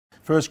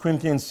1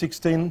 Corinthians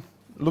 16,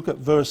 look at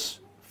verse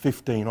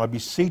 15. I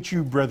beseech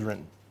you,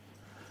 brethren,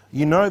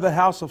 you know the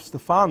house of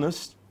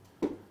Stephanas,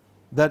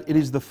 that it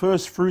is the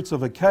first fruits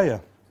of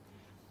Achaia,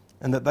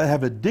 and that they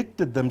have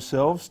addicted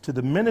themselves to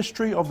the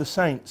ministry of the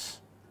saints,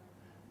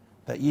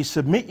 that ye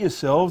submit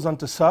yourselves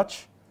unto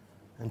such,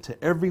 and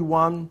to every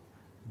one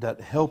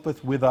that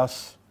helpeth with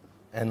us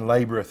and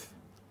laboureth.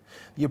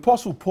 The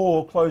Apostle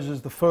Paul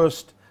closes the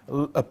first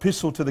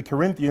epistle to the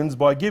Corinthians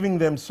by giving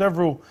them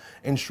several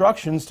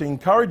instructions to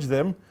encourage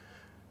them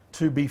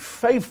to be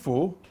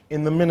faithful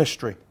in the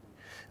ministry.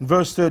 In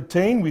verse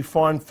 13, we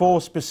find 4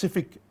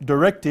 specific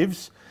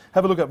directives.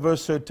 Have a look at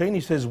verse 13.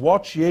 He says,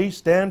 watch ye,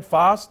 stand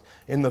fast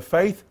in the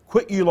faith,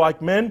 quit you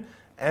like men,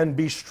 and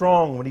be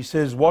strong. When he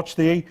says, watch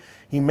thee,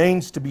 he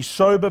means to be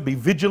sober, be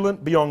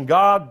vigilant, be on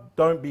guard,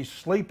 don't be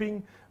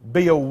sleeping,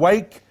 be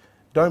awake,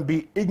 don't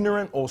be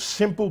ignorant or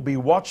simple, be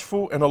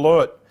watchful and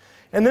alert.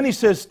 And then he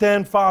says,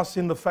 stand fast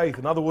in the faith.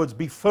 In other words,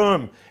 be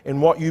firm in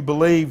what you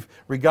believe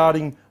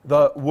regarding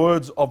the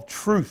words of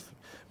truth.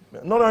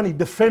 Not only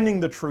defending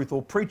the truth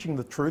or preaching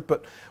the truth,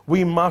 but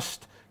we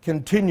must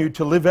continue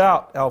to live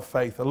out our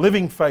faith, a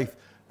living faith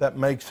that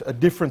makes a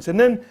difference. And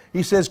then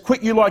he says,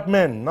 quit you like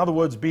men. In other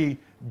words, be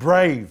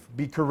brave,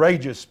 be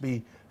courageous,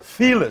 be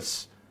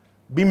fearless,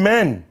 be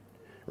men.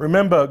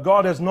 Remember,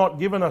 God has not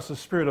given us a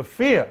spirit of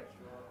fear,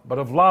 but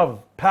of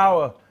love,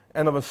 power,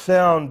 and of a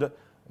sound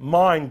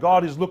mind.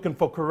 God is looking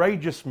for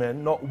courageous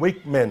men, not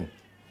weak men.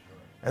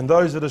 And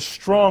those that are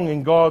strong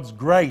in God's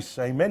grace.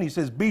 Amen. He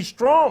says, be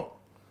strong.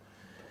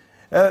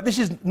 This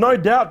is no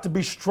doubt to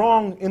be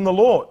strong in the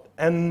Lord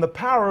and the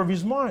power of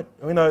His might.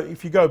 You know,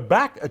 if you go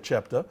back a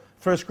chapter,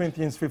 1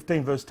 Corinthians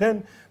 15 verse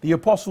 10, the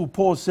Apostle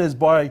Paul says,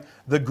 by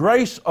the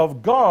grace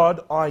of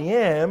God, I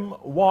am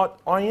what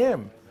I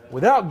am.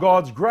 Without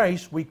God's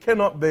grace, we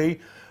cannot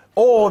be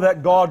all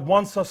that God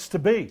wants us to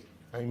be.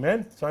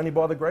 Amen. It's only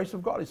by the grace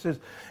of God. It says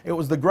it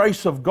was the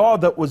grace of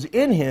God that was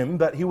in him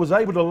that he was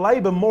able to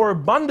labor more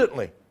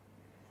abundantly.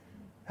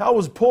 How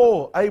was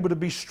Paul able to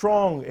be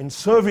strong in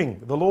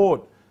serving the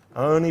Lord?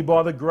 Only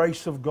by the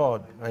grace of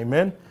God.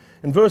 Amen.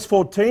 In verse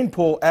 14,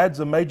 Paul adds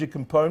a major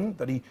component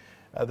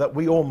that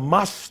we all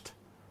must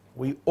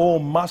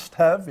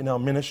have in our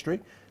ministry.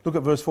 Look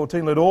at verse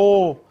 14. Let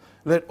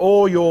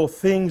all your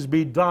things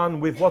be done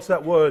with, what's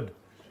that word?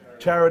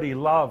 Charity,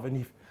 love. And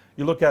if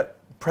you look at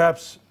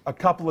perhaps a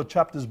couple of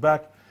chapters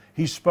back,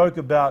 he spoke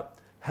about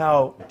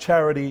how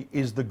charity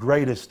is the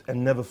greatest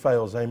and never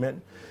fails.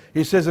 Amen.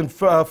 He says in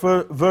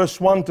verse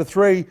 1 to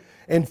 3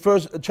 in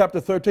chapter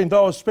 13,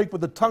 though I speak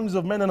with the tongues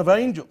of men and of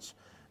angels,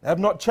 I have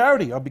not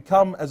charity, I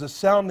become as a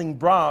sounding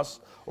brass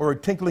or a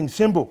tinkling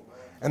cymbal.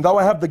 And though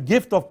I have the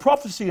gift of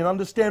prophecy and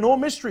understand all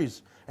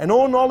mysteries and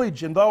all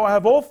knowledge, and though I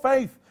have all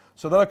faith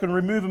so that I can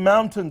remove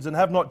mountains and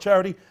have not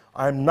charity,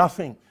 I am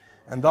nothing.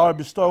 And though I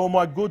bestow all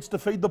my goods to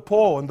feed the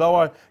poor, and though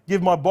I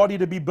give my body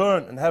to be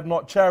burnt and have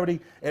not charity,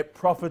 it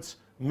profits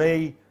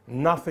me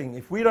nothing.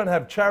 If we don't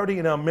have charity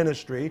in our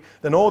ministry,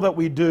 then all that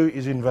we do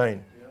is in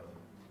vain.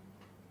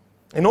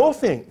 In all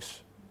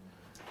things,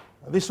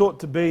 this ought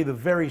to be the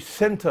very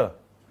center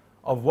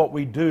of what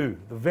we do,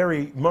 the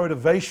very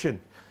motivation,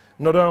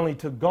 not only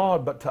to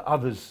God but to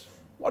others.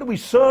 Why do we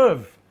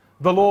serve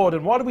the Lord,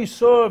 and why do we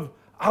serve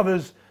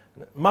others?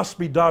 It must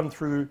be done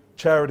through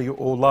charity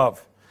or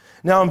love.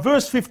 Now in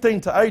verse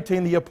 15 to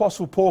 18, the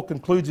Apostle Paul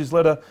concludes his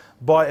letter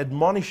by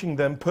admonishing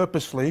them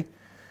purposely,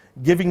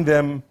 giving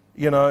them,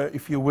 you know,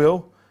 if you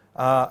will,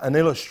 an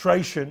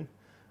illustration,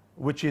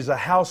 which is a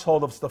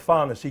household of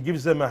Stephanas. He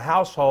gives them a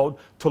household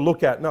to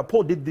look at. Now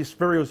Paul did this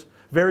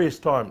various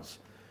times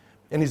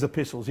in his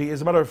epistles.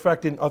 As a matter of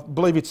fact, I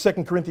believe it's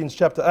 2 Corinthians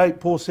chapter 8,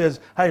 Paul says,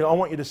 hey, I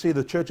want you to see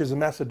the churches in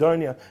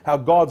Macedonia, how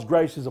God's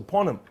grace is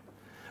upon them.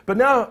 But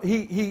now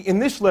in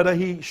this letter,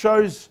 he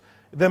shows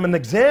them an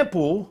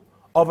example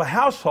of a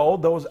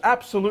household that was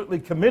absolutely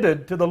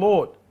committed to the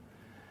Lord.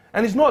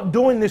 And he's not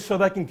doing this so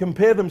they can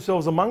compare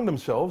themselves among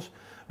themselves,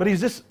 but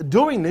he's just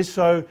doing this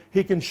so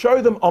he can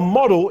show them a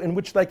model in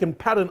which they can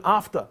pattern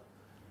after.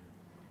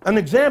 An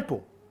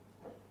example.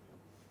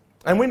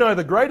 And we know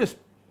the greatest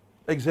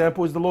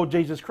example is the Lord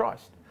Jesus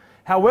Christ.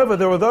 However,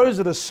 there are those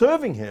that are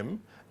serving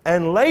him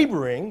and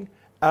laboring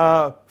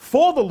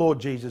for the Lord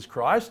Jesus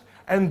Christ,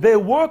 and their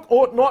work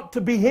ought not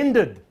to be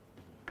hindered.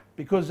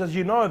 Because as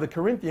you know, the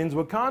Corinthians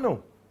were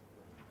carnal.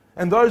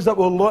 And those that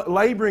were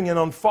laboring and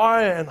on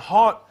fire and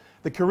hot,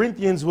 the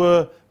Corinthians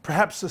were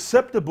perhaps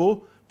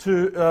susceptible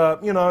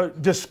to,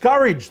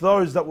 discourage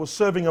those that were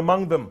serving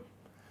among them.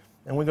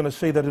 And we're going to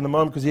see that in a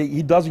moment, because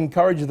he does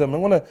encourage them. I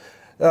want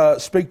to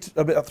speak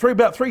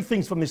about three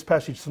things from this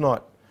passage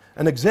tonight.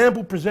 An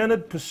example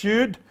presented,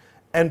 pursued,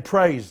 and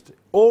praised.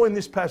 All in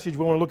this passage.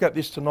 We want to look at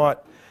this tonight.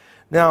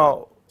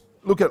 Now,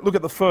 look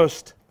at the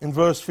first in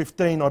verse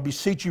 15. I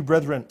beseech you,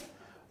 brethren,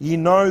 ye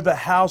know the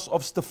house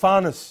of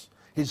Stephanas,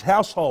 his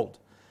household,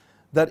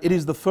 that it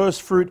is the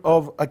first fruit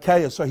of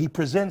Achaia. So he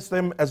presents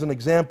them as an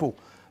example.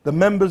 The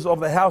members of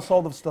the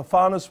household of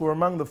Stephanas were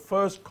among the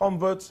first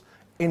converts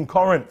in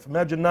Corinth.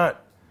 Imagine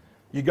that.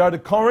 You go to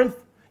Corinth,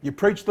 you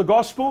preach the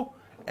gospel,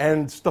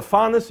 and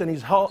Stephanas and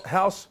his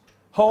house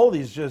hold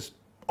is just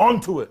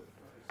onto it.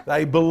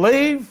 They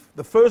believe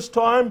the first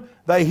time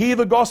they hear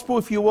the gospel,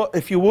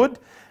 if you would,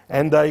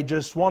 and they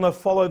just want to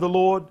follow the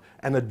Lord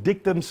and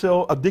addicted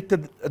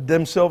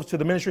themselves to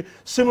the ministry,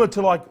 similar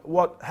to like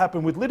what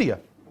happened with Lydia.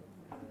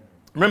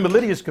 Remember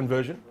Lydia's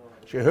conversion?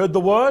 She heard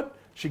the word,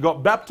 she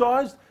got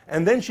baptized,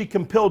 and then she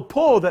compelled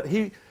Paul that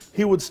he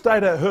would stay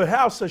at her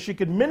house so she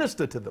could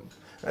minister to them.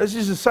 This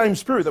is the same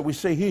spirit that we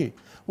see here.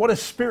 What a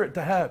spirit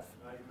to have.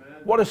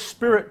 Amen. What a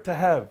spirit to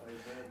have. Amen.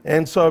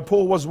 And so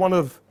Paul was one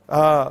of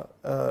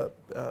the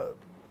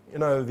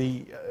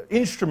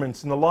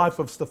instruments in the life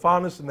of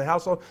Stephanas in the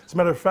household. As a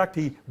matter of fact,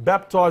 he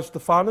baptized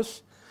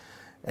Stephanas.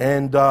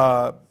 And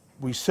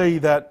we see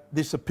that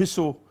this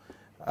epistle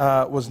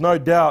was no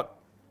doubt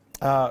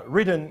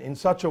written in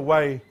such a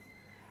way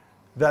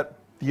that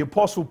the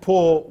Apostle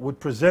Paul would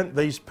present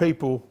these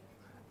people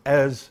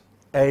as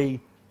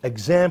an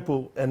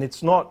example. And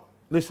it's not,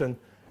 listen,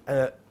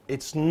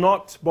 it's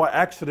not by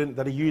accident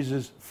that he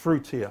uses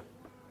fruit here,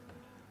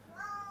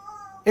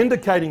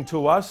 indicating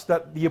to us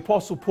that the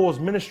Apostle Paul's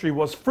ministry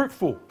was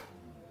fruitful.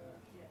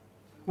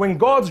 When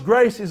God's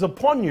grace is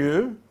upon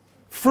you,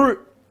 fruit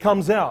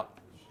comes out.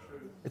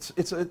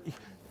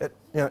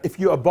 If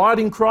you abide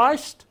in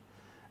Christ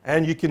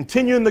and you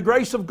continue in the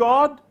grace of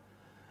God,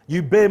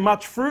 you bear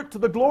much fruit to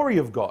the glory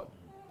of God.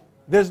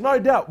 There's no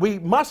doubt we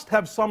must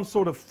have some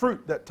sort of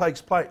fruit that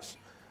takes place.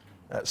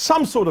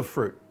 Some sort of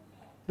fruit.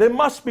 There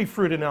must be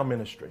fruit in our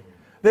ministry.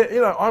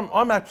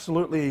 I'm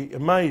absolutely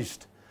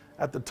amazed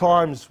at the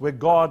times where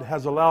God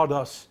has allowed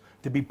us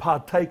to be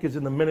partakers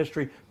in the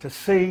ministry, to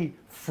see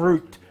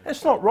fruit.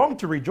 It's not wrong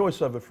to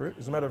rejoice over fruit.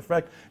 As a matter of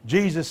fact,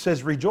 Jesus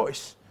says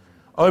rejoice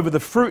over the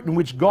fruit in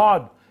which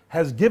God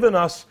has given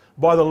us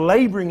by the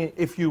labouring,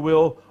 if you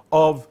will,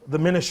 of the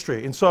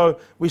ministry. And so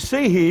we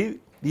see here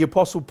the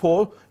Apostle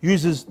Paul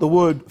uses the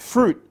word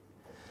fruit.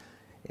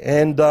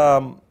 And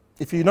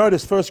if you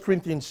notice 1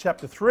 Corinthians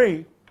chapter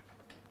 3,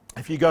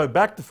 if you go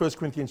back to 1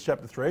 Corinthians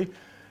chapter 3,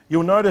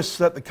 you'll notice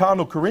that the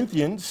carnal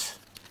Corinthians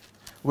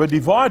were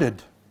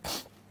divided.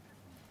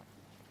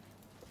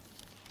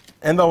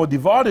 And they were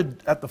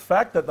divided at the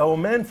fact that they were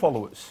man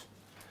followers.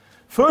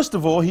 First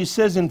of all, he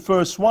says in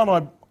verse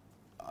 1,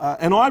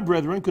 and I,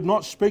 brethren, could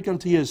not speak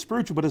unto you as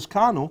spiritual, but as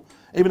carnal,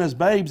 even as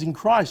babes in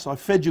Christ. I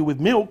fed you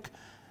with milk,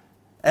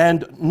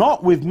 and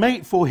not with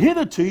meat, for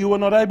hitherto you were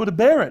not able to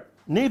bear it,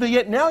 neither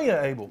yet now you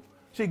are able.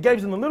 See, it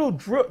gave them the little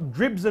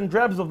dribs and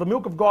drabs of the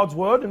milk of God's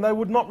word, and they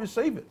would not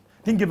receive it.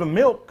 Didn't give them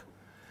milk.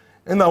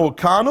 And they were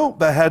carnal.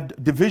 They had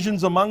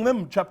divisions among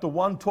them. Chapter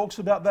 1 talks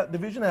about that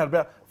division. They had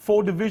about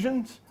 4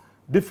 divisions,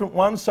 different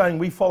ones, saying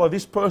we follow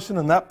this person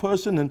and that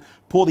person, and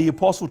Paul the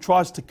Apostle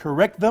tries to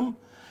correct them.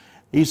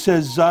 He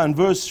says in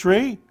verse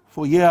 3,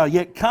 for ye are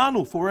yet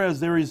carnal, for whereas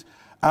there is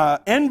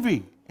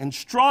envy and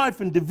strife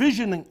and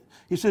division. And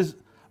he says,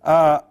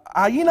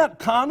 are ye not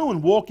carnal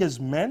and walk as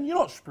men? You're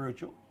not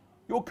spiritual.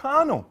 You're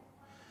carnal.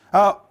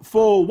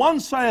 For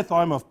one saith,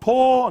 I am of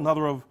Paul,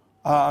 another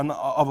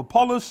of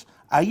Apollos.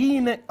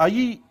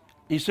 He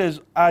says,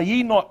 are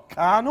ye not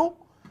carnal?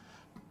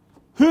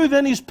 Who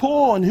then is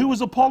Paul and who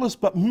is Apollos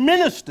but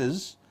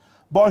ministers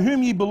by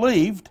whom ye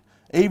believed,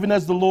 even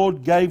as the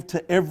Lord gave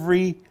to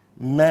every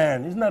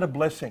man? Isn't that a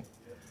blessing?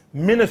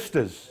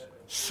 Ministers,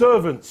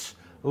 servants,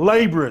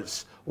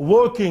 labourers,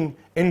 working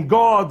in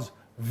God's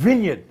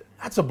vineyard.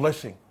 That's a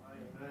blessing.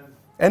 Amen.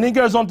 And he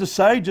goes on to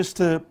say, just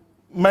to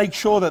make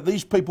sure that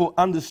these people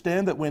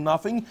understand that we're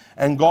nothing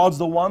and God's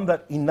the one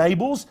that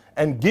enables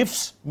and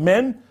gifts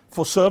men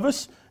for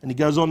service. And he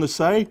goes on to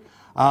say,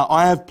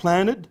 I have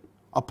planted,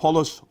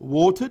 Apollos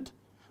watered,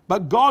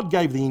 but God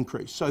gave the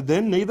increase. So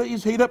then neither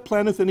is he that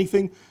planteth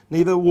anything,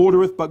 neither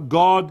watereth, but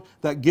God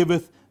that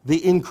giveth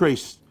the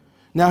increase.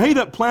 Now he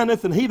that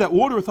planteth and he that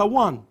watereth are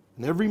one,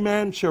 and every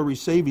man shall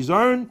receive his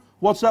own,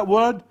 what's that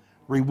word?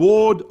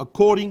 Reward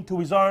according to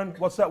his own,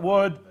 what's that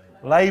word?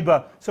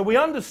 Labour. So we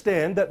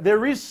understand that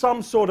there is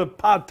some sort of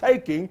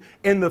partaking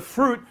in the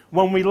fruit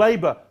when we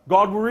labour.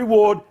 God will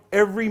reward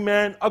every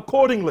man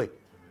accordingly.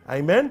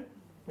 Amen?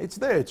 It's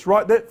there. It's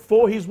right there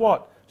for his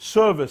what?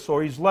 Service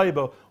or his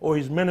labour or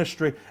his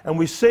ministry. And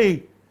we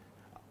see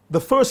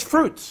the first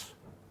fruits,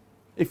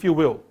 if you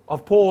will,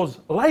 of Paul's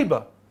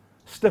labour.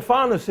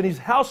 Stephanas and his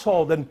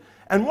household.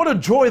 And what a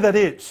joy that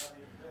is.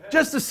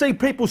 Just to see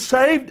people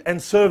saved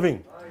and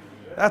serving.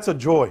 That's a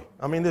joy.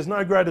 I mean, there's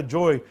no greater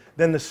joy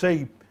than to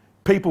see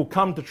people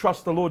come to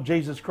trust the Lord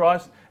Jesus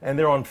Christ and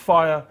they're on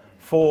fire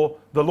for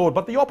the Lord.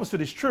 But the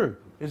opposite is true,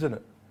 isn't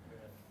it?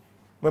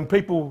 When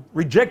people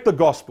reject the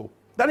gospel,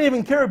 they don't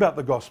even care about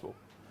the gospel.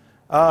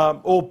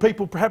 Or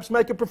people perhaps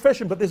make a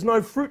profession, but there's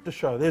no fruit to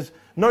show. There's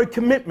no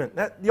commitment.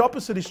 The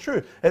opposite is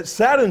true. It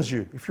saddens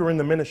you if you're in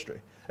the ministry.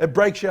 It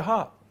breaks your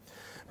heart.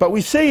 But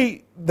we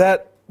see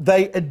that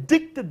they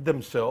addicted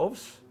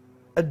themselves,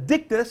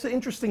 that's an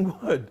interesting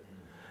word,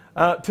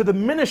 to the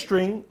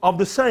ministering of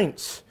the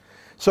saints.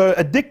 So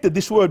addicted,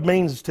 this word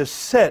means to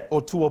set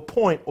or to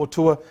appoint or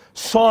to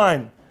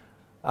assign.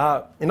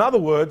 In other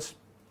words,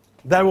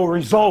 they were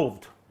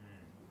resolved.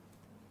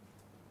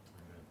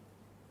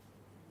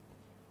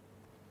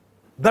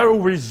 They were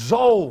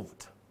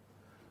resolved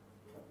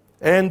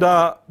And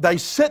they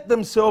set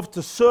themselves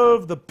to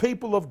serve the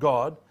people of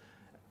God.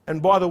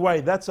 And by the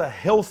way, that's a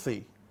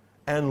healthy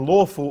and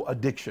lawful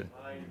addiction.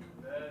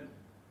 Amen.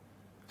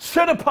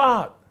 Set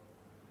apart,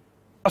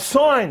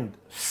 assigned,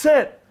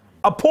 set,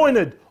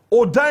 appointed,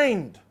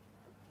 ordained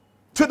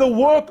to the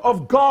work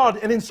of God,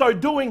 and in so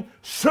doing,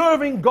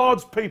 serving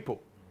God's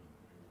people.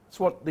 That's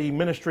what the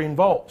ministry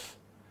involves.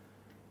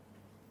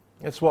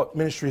 That's what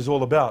ministry is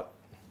all about.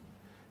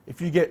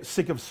 If you get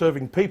sick of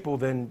serving people,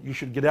 then you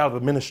should get out of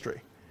the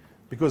ministry.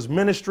 Because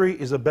ministry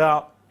is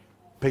about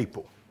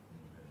people.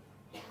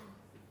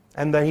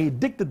 And they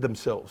addicted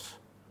themselves.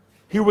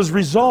 He was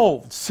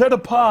resolved, set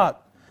apart.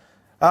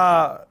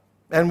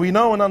 And we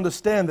know and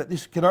understand that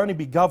this can only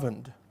be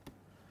governed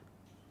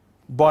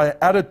by an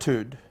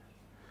attitude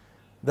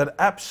that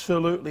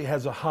absolutely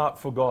has a heart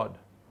for God.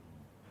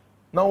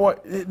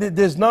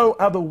 There's no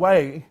other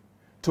way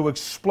to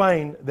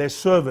explain their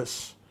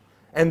service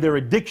and their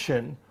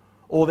addiction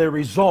or their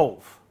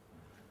resolve,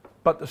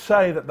 but to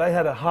say that they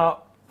had a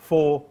heart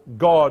for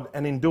God,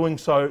 and in doing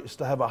so is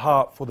to have a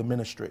heart for the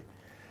ministry.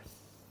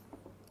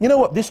 You know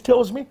what this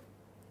tells me?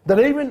 That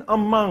even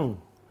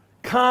among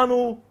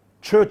carnal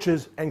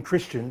churches and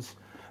Christians,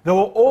 there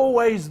were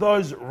always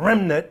those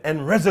remnant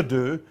and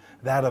residue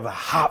that have a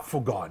heart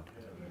for God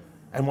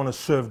and want to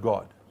serve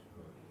God.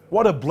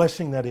 What a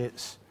blessing that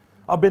is.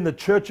 I've been to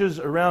churches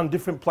around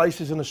different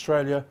places in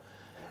Australia,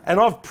 and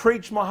I've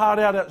preached my heart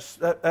out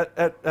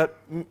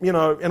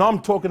and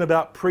I'm talking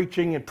about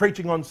preaching and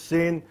preaching on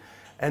sin,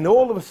 and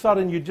all of a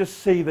sudden you just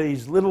see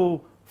these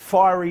little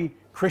fiery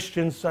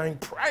Christians saying,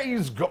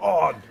 praise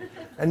God,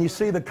 and you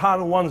see the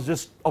carnal ones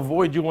just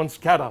avoid you and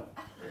scatter.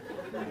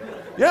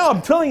 Yeah,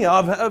 I'm telling you,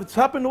 it's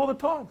happened all the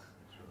time.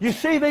 You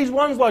see these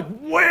ones like,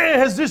 where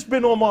has this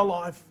been all my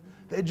life?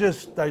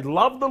 They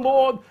love the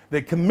Lord,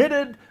 they're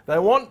committed, they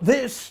want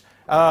this.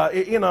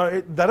 They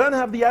don't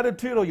have the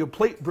attitude, or you're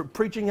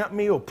preaching at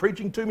me or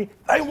preaching to me.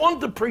 They want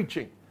the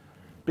preaching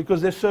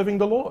because they're serving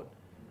the Lord.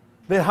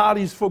 Their heart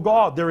is for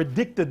God. They're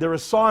addicted, they're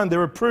assigned,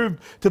 they're approved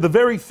to the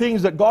very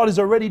things that God is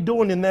already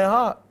doing in their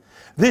heart.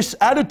 This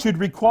attitude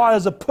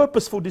requires a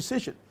purposeful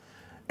decision.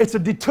 It's a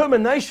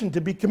determination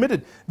to be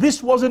committed.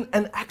 This wasn't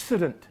an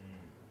accident.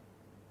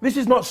 This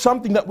is not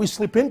something that we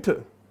slip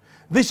into.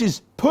 This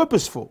is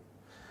purposeful.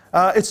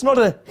 It's not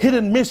a hit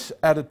and miss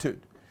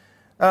attitude.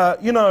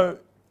 You know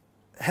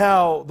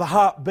how the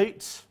heart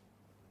beats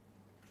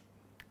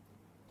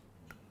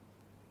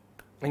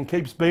and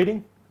keeps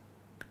beating?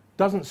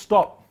 Doesn't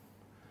stop.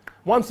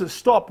 Once it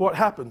stopped, what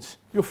happens?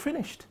 You're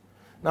finished.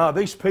 Now,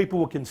 these people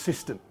were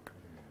consistent.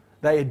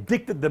 They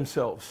addicted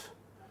themselves.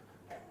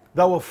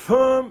 They were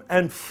firm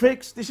and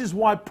fixed. This is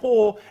why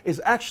Paul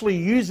is actually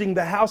using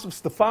the house of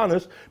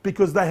Stephanas,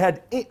 because they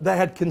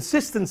had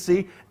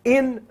consistency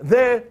in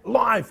their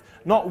life.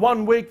 Not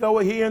 1 week they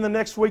were here and the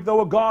next week they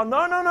were gone.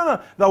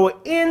 No. They were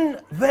in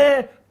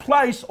their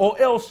place, or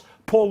else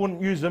Paul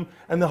wouldn't use them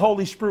and the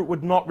Holy Spirit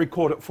would not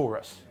record it for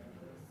us.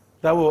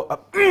 They were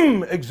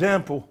an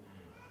example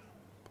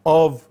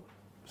of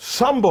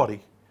somebody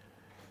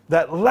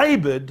that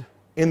labored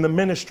in the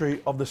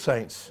ministry of the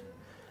saints.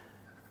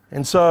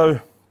 And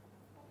so,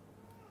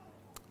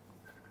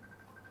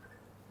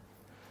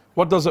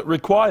 what does it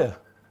require?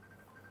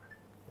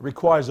 It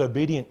requires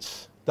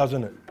obedience,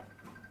 doesn't it?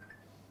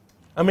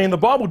 I mean, the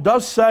Bible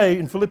does say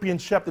in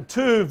Philippians chapter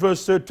 2,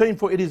 verse 13,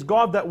 for it is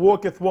God that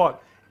worketh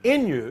what?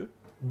 In you,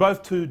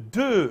 both to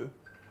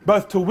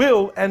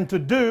will and to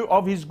do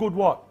of his good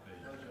what?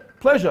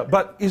 Pleasure.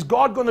 But is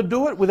God going to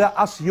do it without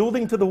us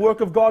yielding to the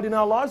work of God in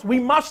our lives? We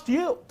must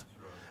yield.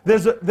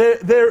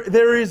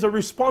 There is a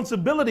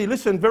responsibility,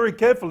 listen very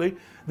carefully,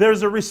 there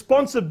is a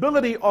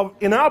responsibility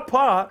in our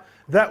part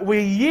that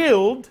we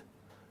yield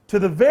to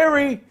the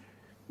very,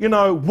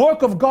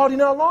 work of God in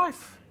our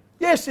life.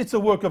 Yes, it's a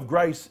work of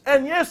grace,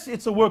 and yes,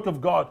 it's a work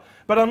of God.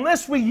 But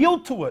unless we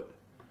yield to it,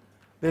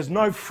 there's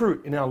no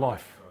fruit in our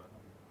life.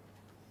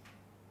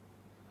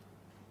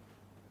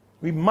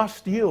 We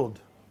must yield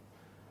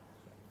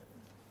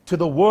to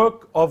the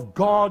work of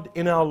God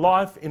in our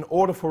life in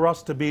order for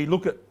us to be,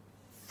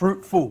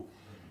 fruitful.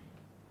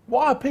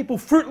 Why are people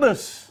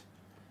fruitless?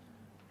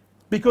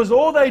 Because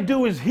all they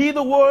do is hear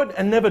the word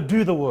and never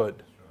do the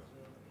word.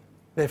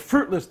 They're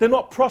fruitless. They're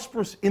not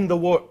prosperous in the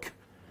work.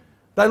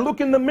 They look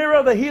in the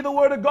mirror, they hear the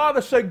word of God,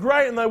 they say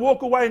great, and they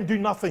walk away and do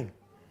nothing.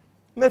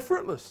 And they're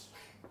fruitless.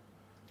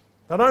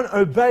 They don't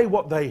obey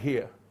what they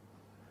hear.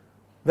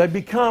 They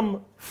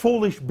become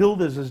foolish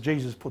builders, as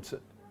Jesus puts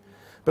it.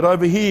 But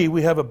over here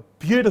we have a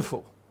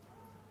beautiful,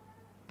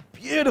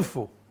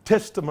 beautiful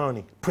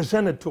testimony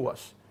presented to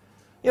us.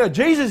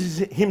 Jesus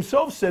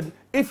himself said,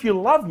 if you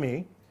love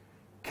me,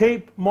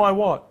 keep my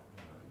what?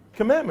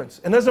 Commandments.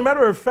 And as a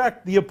matter of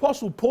fact, the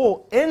Apostle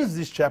Paul ends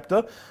this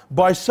chapter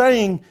by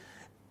saying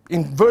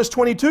in verse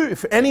 22,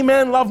 if any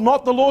man love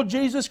not the Lord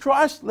Jesus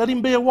Christ, let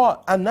him be a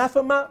what?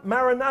 Anathema,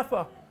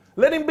 maranatha.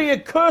 Let him be a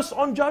curse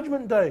on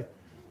judgment day.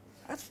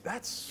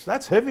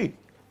 That's heavy.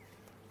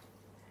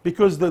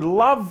 Because the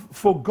love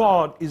for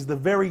God is the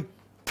very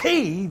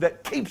key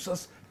that keeps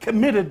us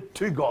committed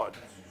to God.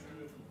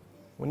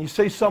 When you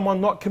see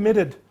someone not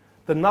committed,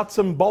 the nuts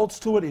and bolts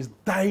to it is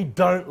they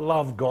don't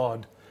love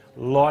God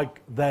like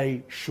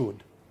they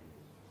should.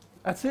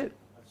 That's it.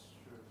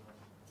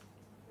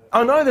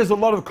 I know there's a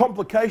lot of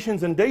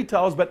complications and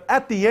details, but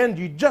at the end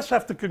you just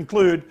have to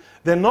conclude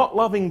they're not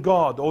loving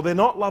God or they're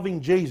not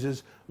loving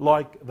Jesus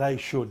like they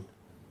should.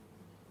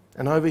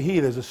 And over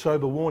here there's a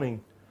sober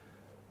warning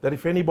that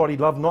if anybody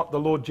love not the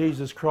Lord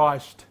Jesus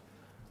Christ,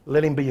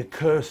 let him be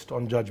accursed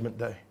on Judgment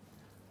Day.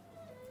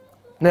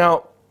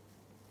 Now,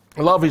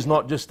 love is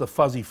not just a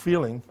fuzzy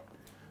feeling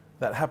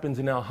that happens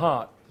in our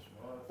heart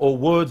or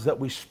words that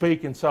we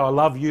speak and say, I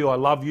love you,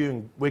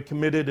 and we're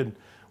committed and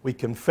we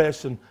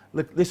confess. And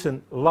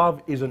listen,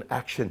 love is an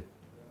action.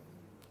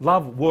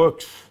 Love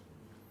works.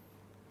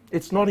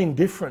 It's not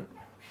indifferent.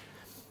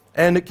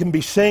 And it can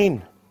be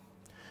seen.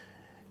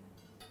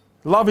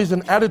 Love is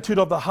an attitude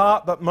of the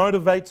heart that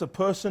motivates a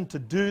person to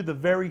do the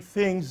very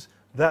things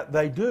that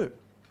they do.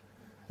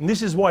 And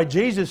this is why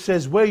Jesus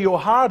says, where your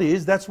heart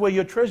is, that's where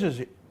your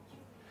treasure's is.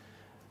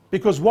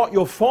 Because what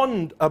you're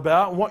fond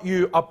about, what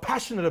you are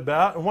passionate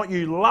about, and what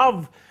you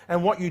love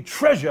and what you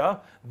treasure,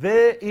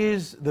 there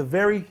is the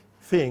very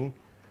thing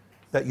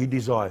that you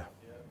desire.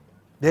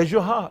 There's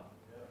your heart.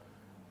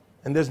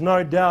 And there's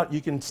no doubt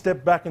you can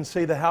step back and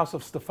see the house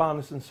of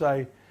Stephanas and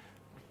say,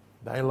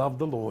 they love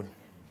the Lord.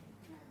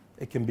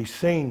 It can be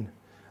seen.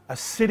 A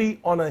city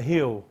on a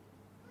hill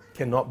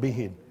cannot be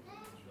hid.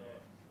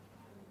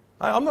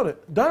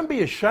 Don't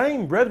be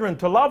ashamed, brethren,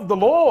 to love the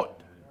Lord.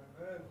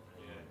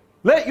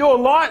 Let your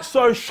light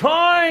so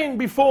shine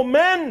before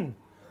men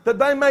that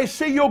they may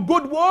see your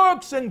good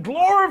works and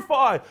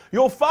glorify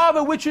your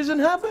Father which is in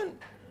heaven.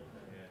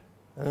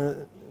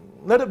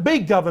 Let it be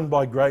governed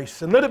by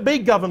grace, and let it be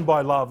governed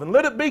by love, and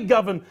let it be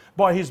governed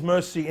by His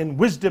mercy and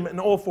wisdom,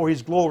 and all for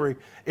His glory,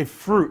 if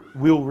fruit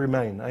will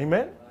remain.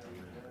 Amen?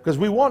 Because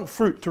we want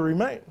fruit to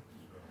remain.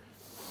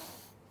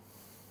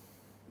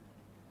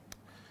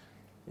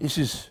 This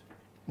is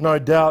no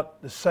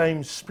doubt the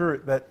same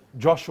spirit that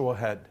Joshua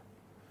had.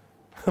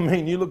 I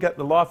mean, you look at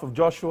the life of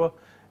Joshua,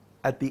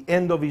 at the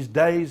end of his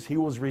days, he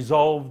was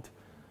resolved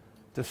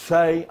to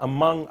say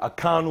among a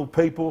carnal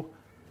people,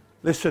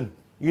 listen,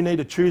 you need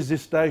to choose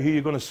this day who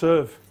you're going to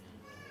serve.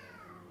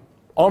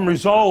 I'm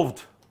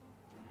resolved.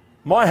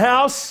 My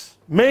house,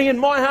 me and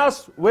my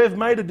house, we've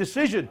made a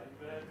decision.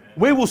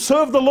 We will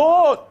serve the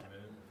Lord.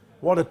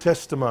 What a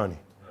testimony.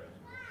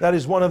 That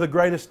is one of the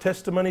greatest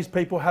testimonies.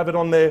 People have it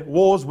on their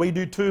walls. We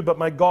do too, but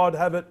may God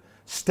have it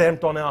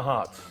stamped on our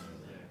hearts.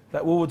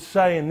 That we would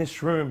say in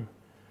this room,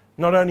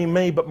 not only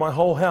me, but my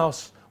whole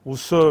house will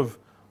serve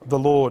the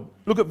Lord.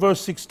 Look at verse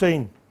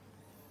 16.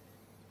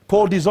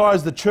 Paul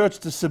desires the church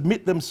to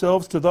submit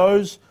themselves to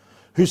those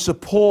who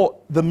support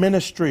the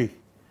ministry.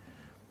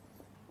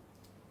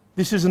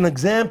 This is an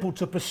example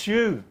to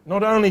pursue,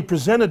 not only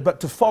presented, but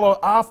to follow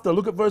after.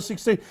 Look at verse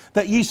 16.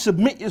 That ye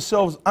submit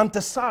yourselves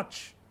unto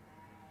such,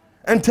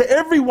 and to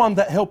everyone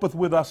that helpeth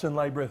with us and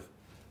laboureth.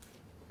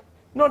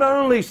 Not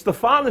only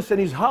Stephanas and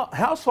his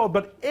household,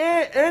 but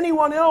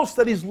anyone else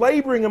that is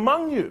labouring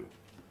among you.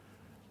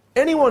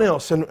 Anyone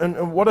else.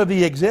 And what are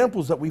the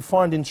examples that we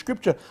find in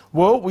Scripture?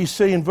 Well, we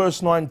see in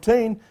verse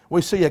 19,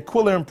 we see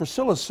Aquila and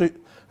Priscilla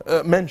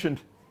mentioned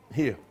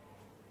here.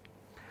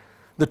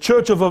 The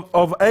church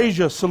of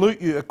Asia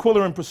salute you.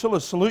 Aquila and Priscilla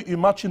salute you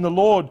much in the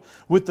Lord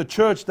with the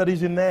church that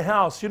is in their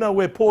house. You know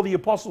where Paul the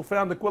Apostle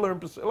found Aquila and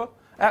Priscilla?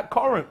 At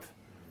Corinth.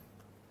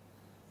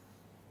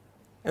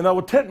 And they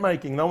were tent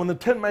making. They were in the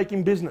tent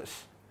making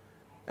business.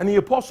 And the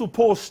Apostle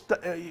Paul,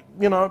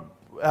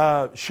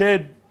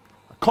 shared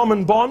a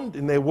common bond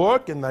in their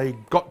work, and they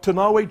got to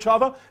know each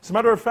other. As a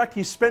matter of fact,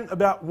 he spent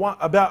about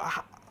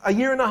a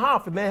year and a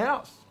half in their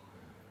house.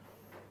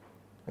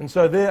 And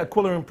so there,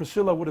 Aquila and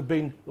Priscilla would have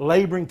been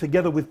labouring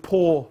together with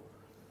Paul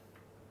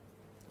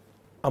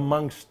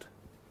amongst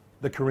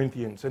the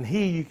Corinthians. And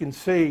here you can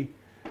see,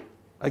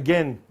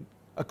 again,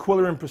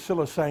 Aquila and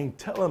Priscilla saying,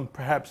 tell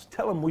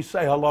them we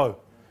say hello.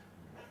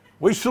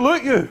 We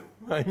salute you.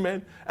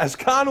 Amen. As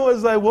carnal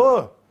as they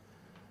were.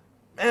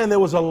 Man, there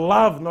was a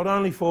love not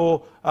only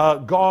for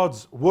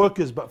God's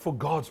workers, but for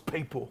God's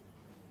people.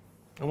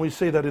 And we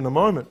see that in a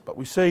moment. But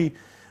we see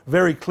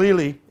very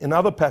clearly in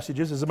other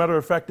passages. As a matter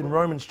of fact, in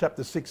Romans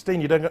chapter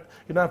 16, you don't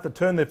have to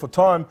turn there for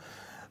time.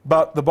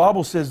 But the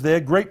Bible says there,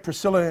 great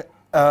Priscilla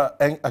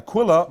and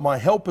Aquila, my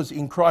helpers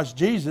in Christ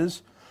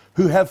Jesus,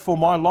 who have for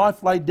my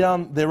life laid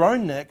down their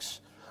own necks,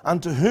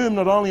 unto whom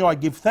not only I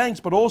give thanks,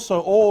 but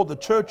also all the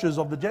churches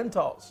of the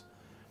Gentiles.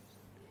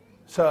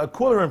 So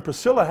Aquila and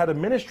Priscilla had a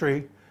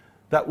ministry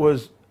that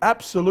was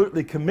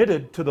absolutely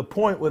committed to the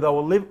point where they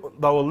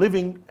were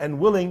living and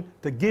willing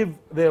to give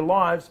their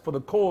lives for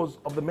the cause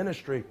of the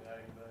ministry.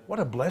 What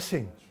a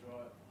blessing.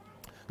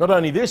 Not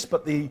only this,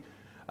 but the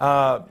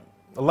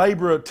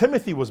labourer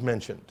Timothy was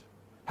mentioned.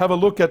 Have a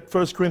look at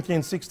 1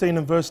 Corinthians 16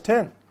 and verse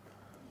 10.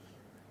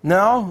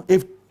 Now,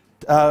 if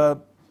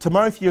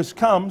Timotheus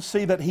comes,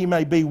 see that he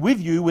may be with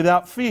you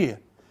without fear.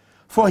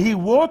 For he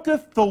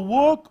worketh the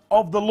work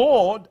of the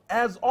Lord,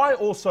 as I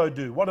also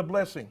do. What a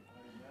blessing.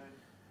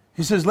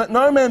 He says, let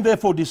no man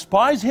therefore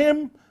despise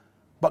him,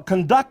 but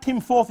conduct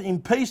him forth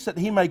in peace, that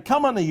he may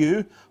come unto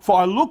you, for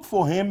I look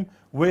for him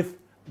with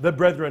the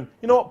brethren.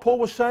 You know what Paul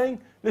was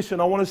saying? Listen,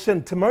 I want to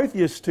send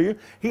Timotheus to you.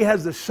 He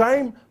has the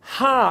same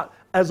heart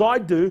as I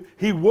do.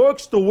 He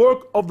works the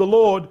work of the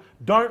Lord.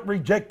 Don't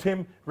reject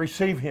him,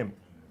 receive him.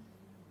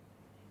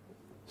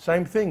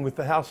 Same thing with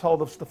the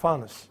household of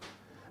Stephanas.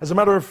 As a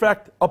matter of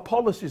fact,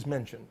 Apollos is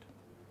mentioned.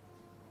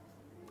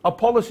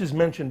 Apollos is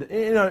mentioned.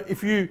 You know,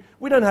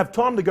 we don't have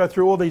time to go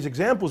through all these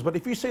examples, but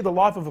if you see the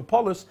life of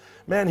Apollos,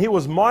 man, he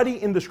was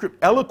mighty in the script,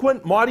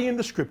 eloquent, mighty in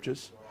the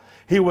scriptures.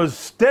 He was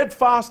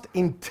steadfast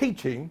in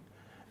teaching,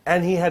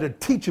 and he had a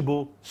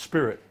teachable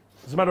spirit.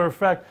 As a matter of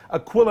fact,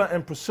 Aquila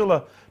and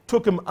Priscilla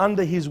took him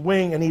under his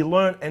wing, and he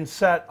learned and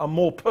sat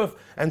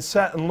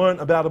and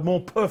learned about a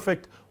more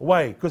perfect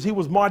way, because he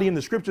was mighty in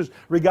the scriptures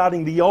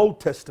regarding the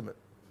Old Testament.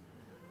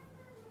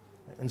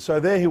 And so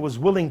there he was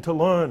willing to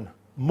learn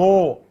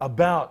more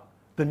about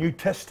the New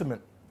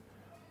Testament.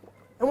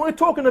 And we're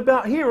talking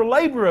about here a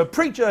labourer, a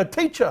preacher, a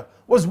teacher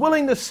was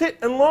willing to sit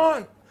and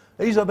learn.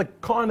 These are the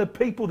kind of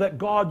people that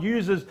God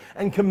uses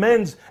and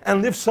commends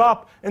and lifts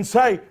up and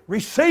say,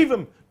 receive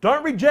them,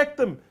 don't reject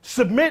them,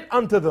 submit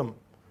unto them.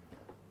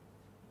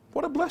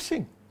 What a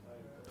blessing.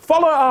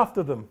 Follow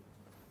after them.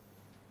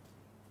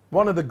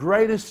 One of the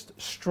greatest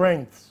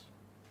strengths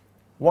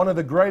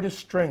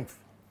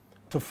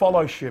to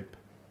fellowship,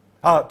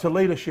 to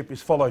leadership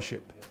is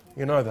fellowship.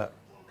 You know that.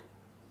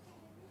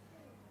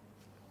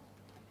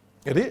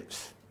 It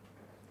is.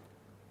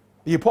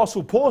 The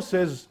Apostle Paul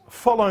says,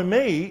 follow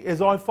me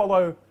as I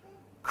follow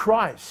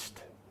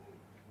Christ.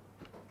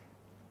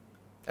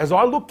 As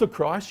I look to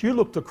Christ, you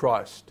look to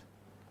Christ.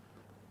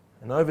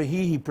 And over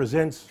here he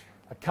presents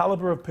a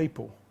caliber of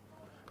people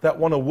that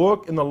want to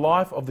work in the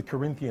life of the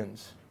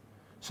Corinthians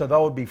so they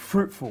would be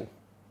fruitful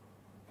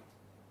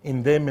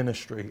in their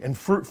ministry and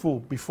fruitful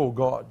before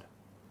God.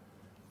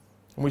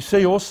 And we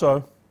see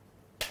also,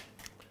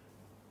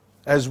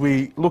 as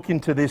we look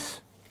into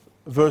this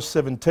verse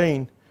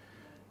 17,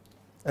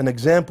 an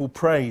example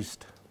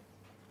praised.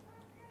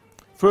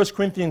 1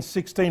 Corinthians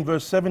 16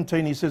 verse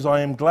 17, he says,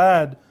 I am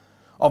glad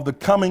of the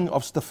coming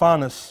of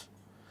Stephanas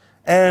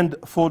and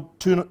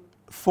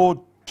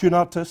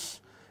Fortunatus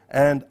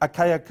and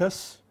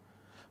Achaicus,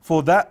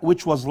 for that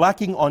which was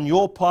lacking on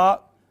your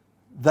part,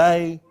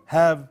 they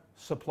have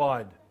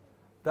supplied.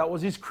 That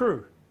was his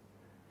crew.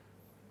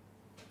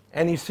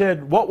 And he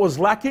said, what was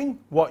lacking,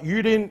 what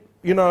you didn't,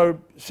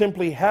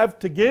 simply have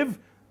to give,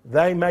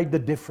 they made the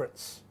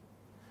difference.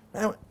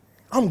 Now,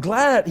 I'm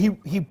glad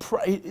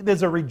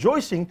there's a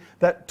rejoicing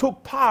that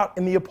took part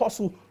in the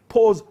Apostle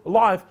Paul's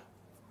life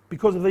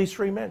because of these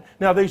three men.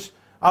 Now, these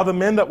other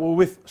men that were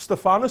with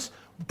Stephanas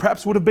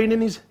perhaps would have been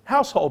in his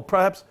household,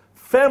 perhaps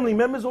family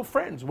members or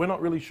friends. We're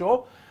not really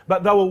sure.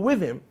 But they were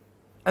with him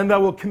and they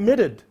were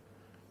committed.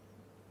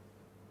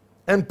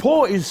 And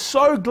Paul is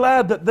so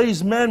glad that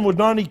these men would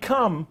only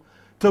come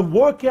to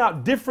work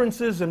out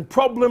differences and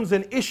problems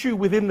and issue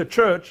within the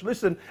church.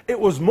 Listen, it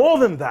was more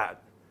than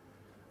that.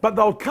 But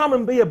they'll come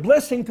and be a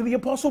blessing to the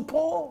Apostle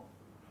Paul.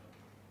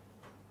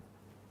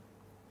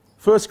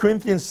 1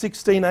 Corinthians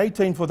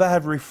 16:18, for they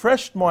have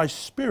refreshed my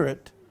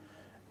spirit.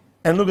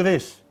 And look at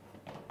this,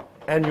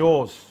 and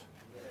yours.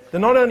 They're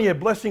not only a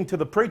blessing to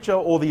the preacher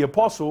or the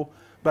apostle,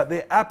 but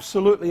they're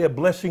absolutely a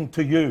blessing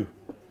to you.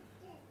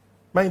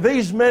 Man,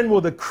 these men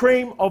were the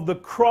cream of the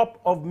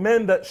crop of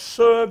men that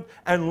served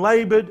and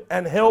laboured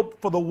and helped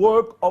for the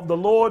work of the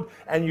Lord,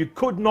 and you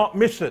could not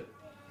miss it.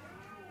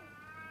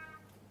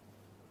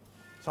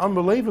 It's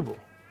unbelievable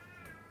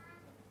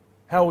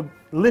how would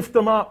lift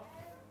them up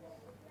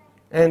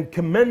and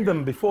commend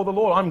them before the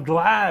Lord. I'm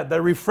glad they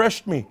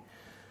refreshed me.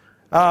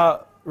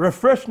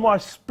 Refreshed my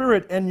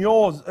spirit and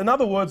yours. In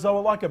other words, they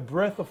were like a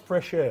breath of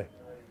fresh air.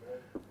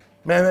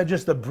 Man, they're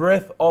just a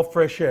breath of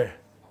fresh air.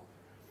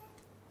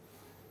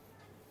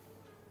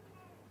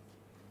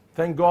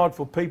 Thank God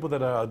for people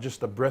that are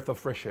just a breath of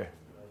fresh air.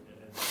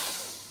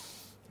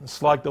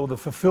 It's like the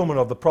fulfillment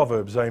of the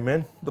Proverbs,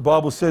 amen. The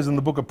Bible says in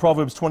the book of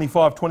Proverbs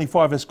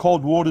 25:25, as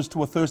cold waters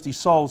to a thirsty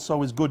soul,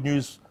 so is good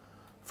news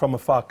from a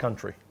far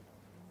country.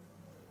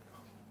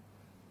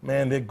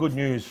 Man, they're good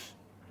news.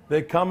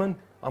 They're coming.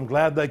 I'm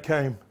glad they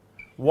came.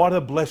 What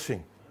a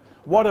blessing.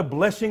 What a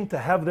blessing to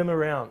have them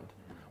around.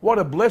 What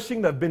a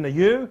blessing they've been to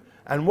you,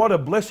 and what a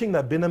blessing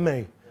they've been to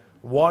me.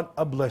 What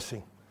a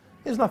blessing.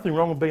 There's nothing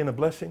wrong with being a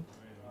blessing.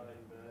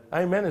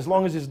 Amen. As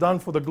long as it's done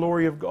for the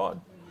glory of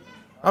God.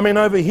 I mean,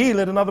 over here,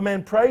 let another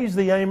man praise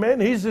thee. Amen.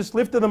 He's just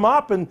lifted them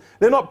up, and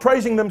they're not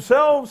praising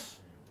themselves.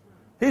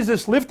 He's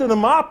just lifted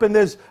them up, and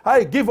there's,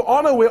 hey, give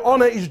honor where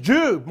honor is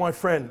due, my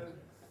friend.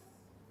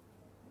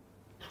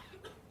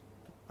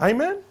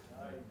 Amen.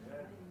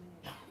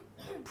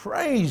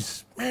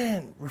 Praise,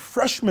 man,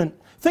 refreshment.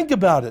 Think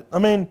about it. I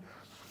mean,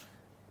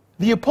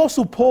 the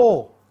Apostle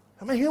Paul,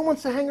 who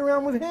wants to hang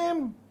around with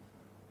him?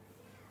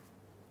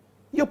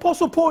 The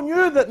Apostle Paul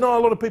knew that not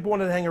a lot of people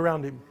wanted to hang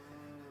around him.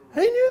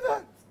 He knew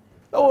that.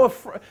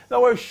 They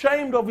were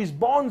ashamed of his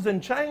bonds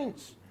and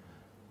chains.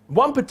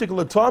 One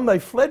particular time they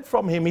fled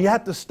from him. He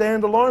had to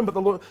stand alone,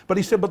 but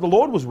he said, but the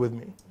Lord was with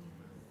me.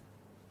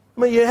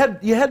 I mean,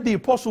 you had the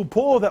Apostle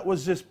Paul that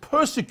was just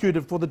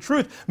persecuted for the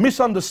truth,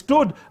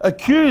 misunderstood,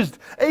 accused.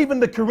 Even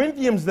the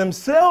Corinthians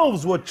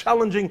themselves were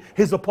challenging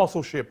his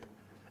apostleship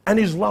and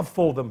his love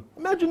for them.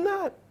 Imagine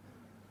that.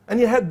 And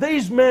you had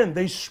these men,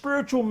 these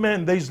spiritual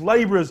men, these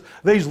labourers,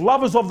 these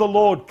lovers of the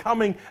Lord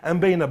coming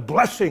and being a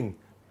blessing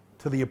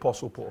to the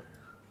Apostle Paul.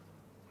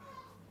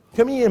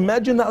 Can you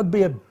imagine that would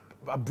be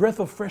a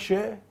breath of fresh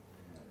air?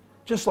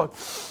 Just like,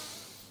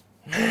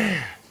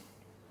 man.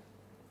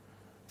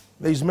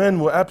 These men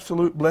were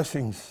absolute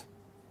blessings.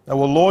 They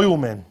were loyal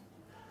men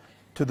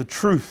to the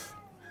truth,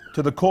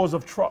 to the cause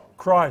of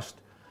Christ,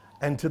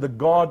 and to the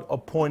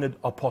God-appointed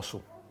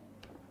apostle.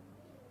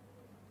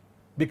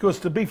 Because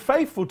to be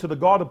faithful to the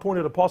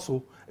God-appointed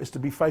apostle is to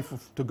be faithful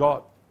to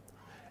God.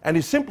 And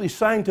he's simply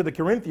saying to the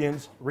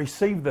Corinthians,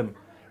 receive them,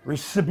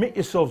 submit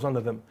yourselves unto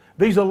them.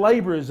 These are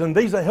labourers and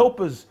these are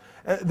helpers.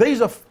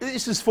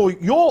 This is for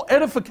your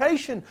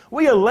edification.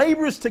 We are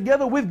labourers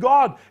together with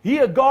God. Ye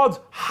are God's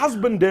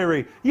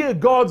husbandry. Ye are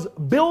God's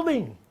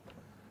building.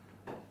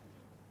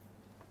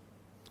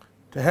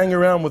 To hang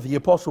around with the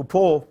Apostle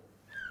Paul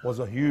was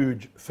a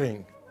huge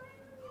thing.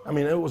 I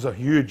mean, it was a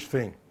huge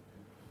thing.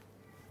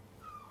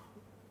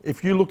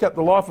 If you look at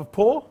the life of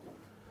Paul,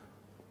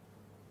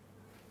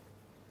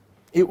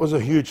 it was a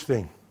huge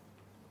thing.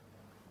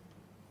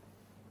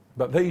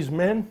 But these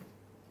men,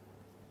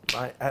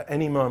 mate, at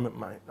any moment,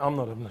 mate, I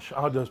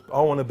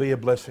want to be a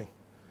blessing.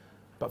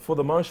 But for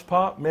the most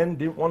part, men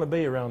didn't want to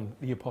be around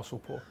the Apostle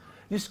Paul.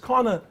 This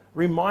kind of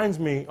reminds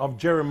me of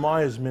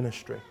Jeremiah's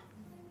ministry.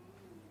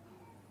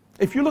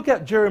 If you look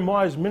at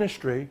Jeremiah's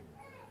ministry,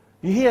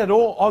 he had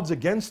all odds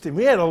against him.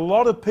 He had a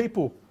lot of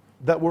people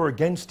that were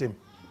against him.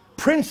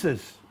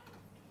 Princes,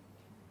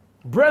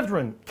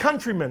 brethren,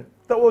 countrymen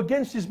that were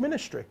against his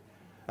ministry.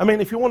 I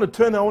mean, if you want to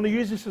turn, I want to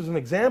use this as an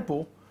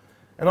example.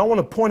 And I want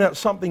to point out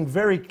something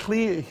very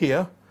clear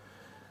here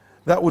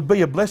that would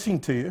be a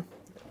blessing to you.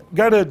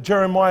 Go to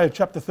Jeremiah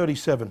chapter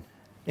 37.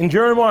 In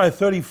Jeremiah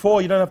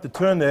 34, you don't have to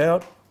turn there,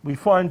 we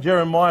find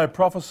Jeremiah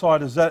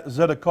prophesied to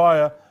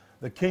Zedekiah,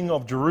 the king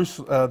of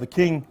Jerusalem,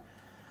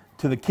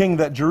 to the king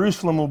that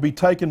Jerusalem will be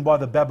taken by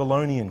the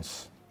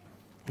Babylonians.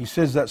 He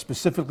says that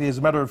specifically. As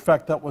a matter of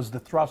fact, that was the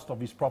thrust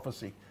of his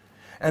prophecy.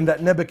 And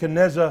that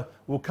Nebuchadnezzar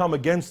will come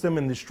against them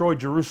and destroy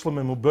Jerusalem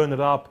and will burn it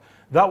up.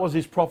 That was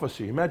his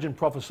prophecy. Imagine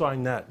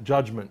prophesying that,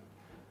 judgment.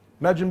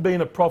 Imagine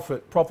being a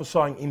prophet,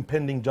 prophesying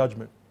impending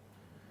judgment.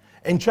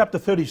 In chapter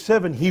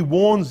 37, he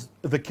warns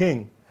the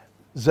king,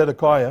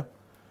 Zedekiah.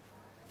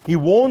 He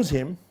warns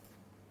him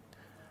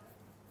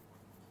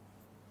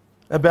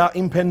about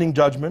impending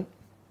judgment.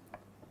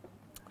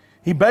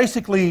 He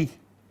basically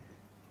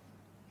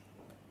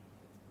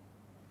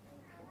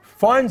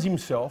finds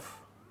himself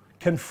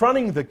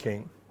confronting the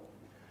king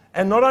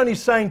and not only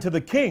saying to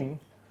the king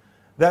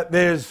that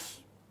there's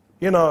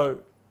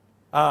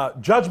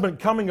judgment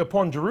coming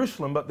upon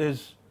Jerusalem, but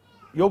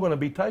you're going to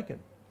be taken.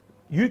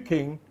 You,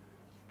 king,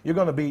 you're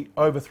going to be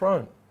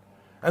overthrown.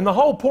 And the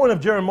whole point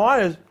of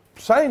Jeremiah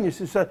saying this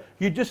is that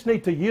you just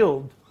need to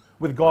yield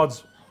with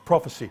God's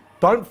prophecy.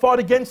 Don't fight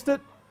against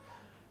it.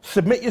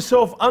 Submit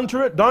yourself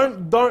unto it.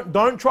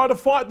 Don't try to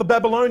fight the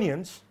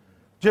Babylonians.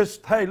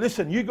 Just, hey,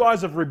 listen, you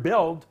guys have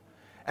rebelled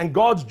and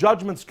God's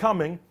judgment's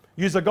coming.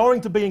 You are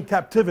going to be in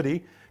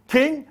captivity.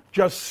 King,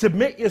 just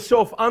submit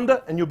yourself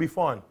under and you'll be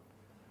fine.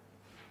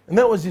 And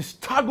that was this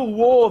tug of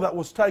war that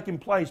was taking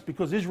place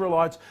because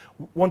Israelites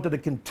wanted to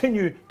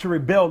continue to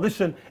rebel.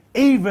 Listen,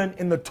 even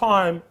in the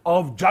time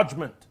of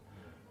judgment.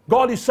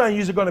 God is saying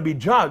you're going to be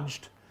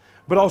judged,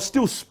 but I'll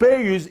still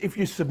spare you if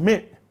you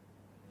submit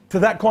to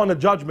that kind of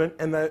judgment.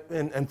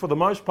 And for the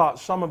most part,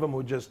 some of them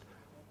were just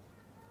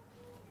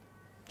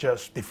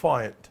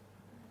defiant.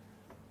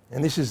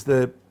 And this is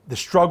the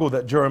struggle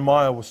that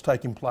Jeremiah was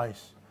taking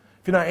place.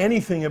 If you know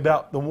anything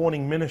about the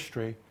warning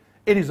ministry,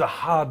 it is a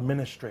hard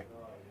ministry.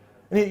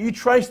 And you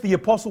trace the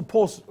Apostle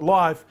Paul's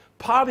life,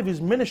 part of his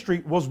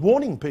ministry was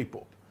warning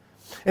people.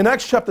 In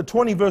Acts chapter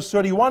 20, verse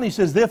 31, he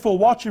says, therefore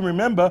watch and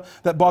remember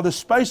that by the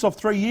space of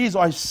 3 years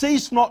I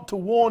cease not to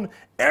warn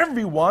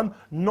everyone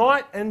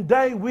night and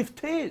day with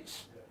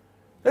tears.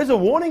 There's a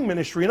warning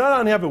ministry. You not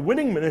only have a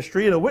winning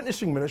ministry and a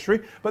witnessing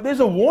ministry, but there's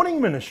a warning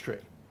ministry.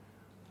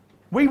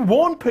 We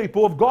warn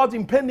people of God's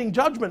impending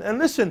judgment. And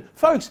listen,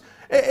 folks,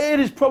 it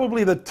is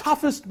probably the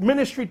toughest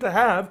ministry to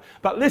have,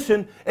 but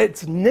listen,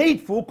 it's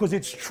needful because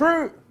it's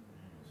true.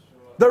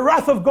 The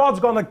wrath of God's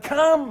going to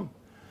come.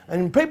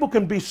 And people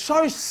can be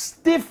so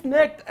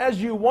stiff-necked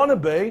as you want to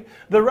be,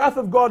 the wrath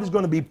of God is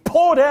going to be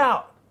poured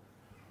out.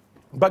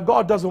 But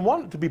God doesn't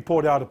want it to be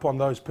poured out upon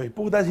those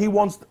people. That He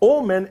wants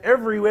all men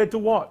everywhere to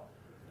what?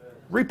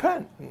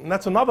 Repent. And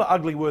that's another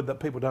ugly word that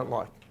people don't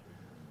like.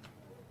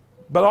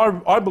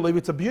 But I believe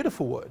it's a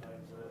beautiful word.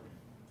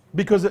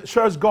 Because it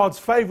shows God's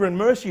favour and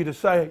mercy to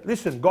say,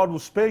 listen, God will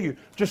spare you.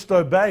 Just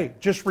obey.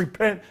 Just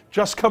repent.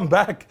 Just come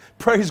back.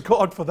 Praise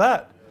God for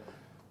that.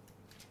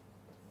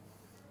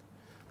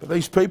 But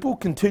these people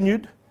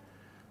continued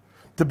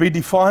to be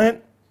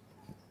defiant.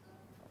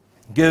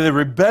 Get the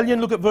rebellion.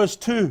 Look at verse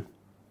 2.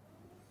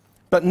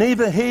 But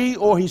neither he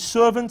or his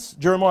servants,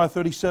 Jeremiah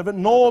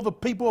 37, nor the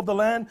people of the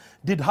land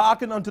did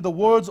hearken unto the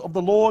words of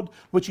the Lord,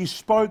 which he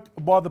spoke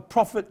by the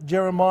prophet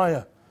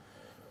Jeremiah.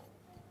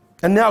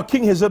 And now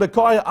King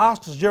Hezekiah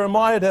asks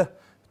Jeremiah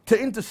to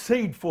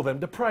intercede for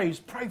them, to pray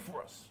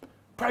for us.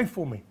 Pray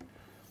for me.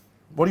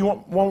 What do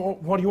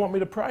you want me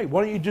to pray?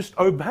 Why don't you just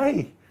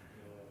obey?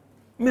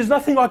 There's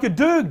nothing I could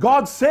do.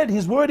 God said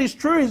his word is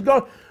true.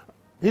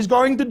 He's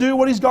going to do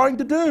what he's going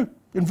to do.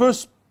 In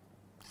verse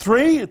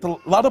 3, at the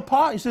latter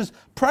part, he says,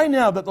 pray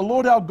now that the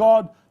Lord our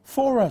God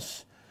for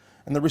us.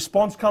 And the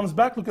response comes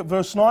back. Look at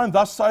verse 9.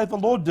 Thus saith the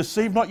Lord,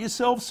 deceive not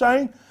yourselves,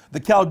 saying, the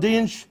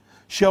Chaldeans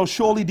shall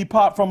surely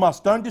depart from us.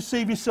 Don't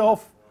deceive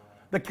yourself.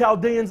 The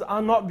Chaldeans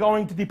are not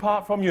going to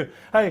depart from you.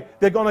 Hey,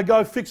 they're going to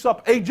go fix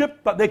up Egypt,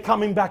 but they're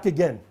coming back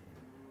again.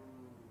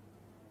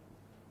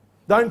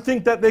 Don't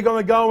think that they're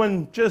going to go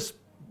and just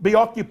be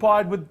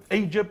occupied with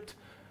Egypt.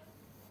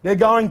 They're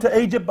going to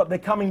Egypt, but they're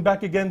coming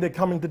back again. They're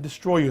coming to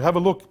destroy you. Have a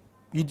look.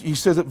 He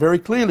says it very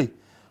clearly.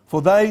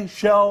 For they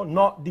shall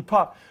not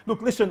depart.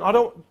 Look, listen, I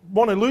don't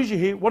want to lose you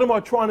here. What am I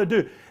trying to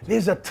do?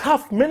 There's a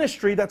tough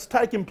ministry that's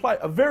taking place,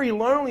 a very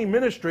lonely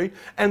ministry,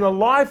 and the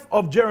life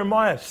of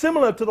Jeremiah,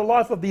 similar to the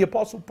life of the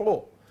Apostle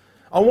Paul.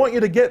 I want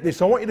you to get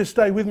this. I want you to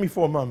stay with me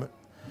for a moment.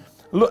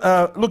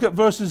 Look at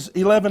verses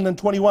 11 and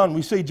 21.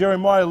 We see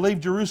Jeremiah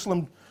leave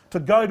Jerusalem to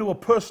go to a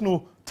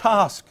personal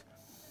task.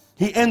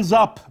 He ends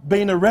up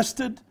being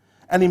arrested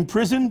and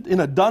imprisoned in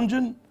a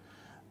dungeon.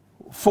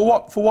 For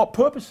what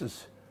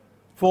purposes?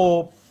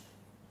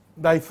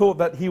 They thought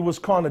that he was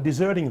kind of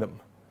deserting them.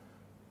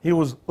 He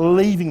was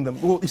leaving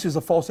them. Well, this is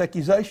a false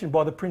accusation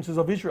by the princes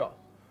of Israel.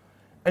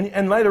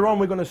 And later on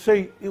we're going to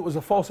see it was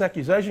a false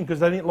accusation because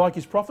they didn't like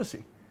his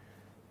prophecy.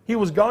 He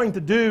was going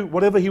to do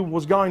whatever he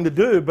was going to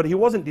do, but he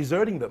wasn't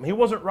deserting them. He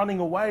wasn't running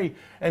away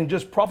and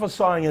just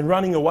prophesying and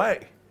running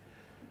away.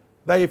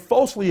 They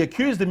falsely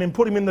accused him and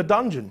put him in the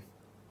dungeon.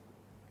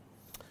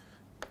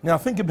 Now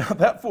think about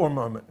that for a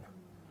moment.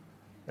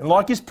 They didn't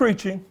like his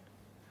preaching.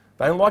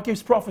 They didn't like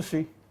his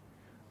prophecy.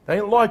 They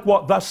didn't like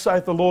what thus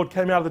saith the Lord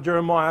came out of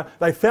Jeremiah.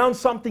 They found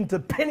something to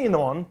pin him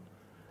on.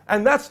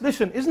 And that's,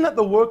 listen, isn't that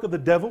the work of the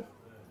devil?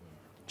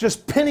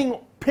 Just pinning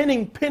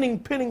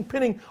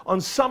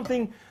on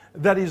something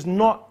that is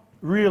not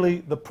really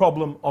the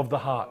problem of the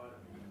heart.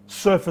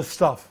 Surface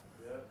stuff.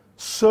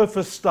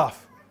 Surface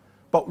stuff.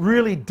 But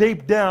really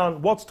deep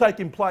down, what's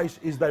taking place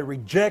is they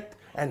reject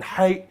and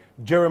hate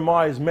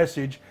Jeremiah's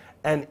message.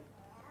 And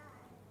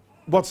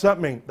what's that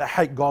mean? They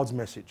hate God's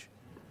message.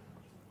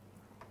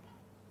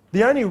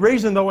 The only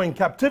reason they were in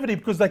captivity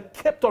because they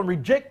kept on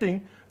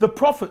rejecting the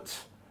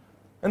prophets.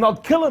 And they'll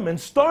kill them and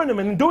stone them,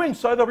 and in doing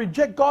so, they'll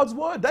reject God's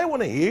word. They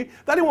want to hear.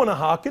 They didn't want to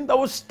hearken. They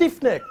were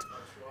stiff-necked.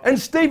 And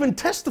Stephen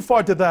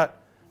testified to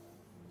that.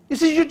 He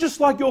says, you're just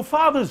like your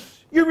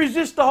fathers. You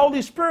resist the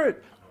Holy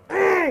Spirit.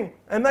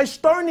 And they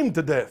stoned him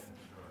to death.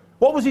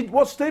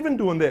 What's Stephen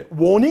doing there?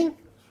 Warning?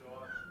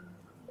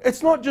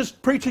 It's not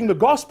just preaching the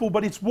gospel,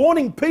 but it's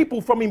warning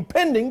people from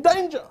impending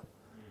danger.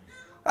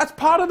 That's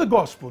part of the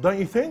gospel, don't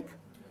you think?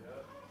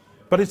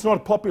 But it's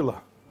not popular.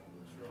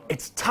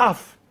 It's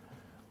tough,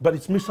 but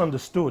it's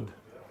misunderstood.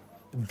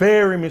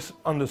 Very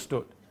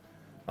misunderstood.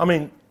 I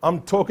mean,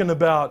 I'm talking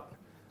about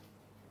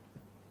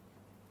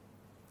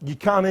you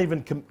can't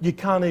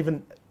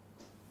even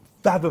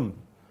fathom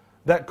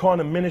that kind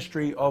of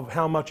ministry of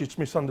how much it's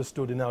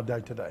misunderstood in our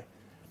day today.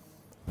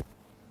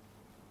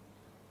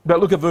 But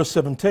look at verse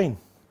 17.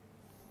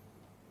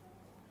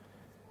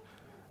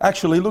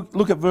 Actually,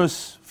 look at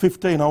verse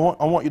 15. I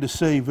want you to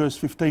see verse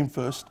 15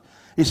 first.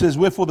 He says,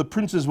 wherefore the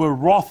princes were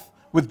wroth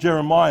with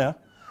Jeremiah,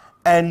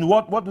 and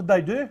what did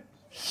they do?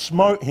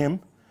 Smote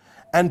him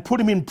and put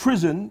him in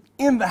prison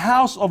in the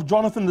house of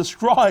Jonathan the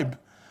scribe,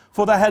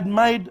 for they had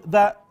made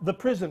that the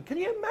prison. Can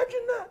you imagine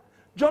that?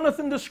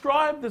 Jonathan the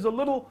scribe, there's a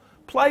little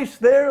place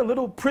there, a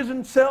little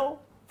prison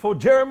cell for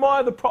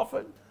Jeremiah the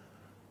prophet.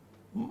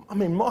 I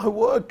mean, my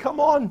word, come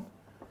on.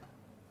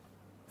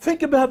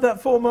 Think about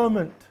that for a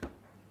moment.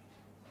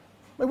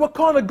 I mean, what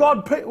kind of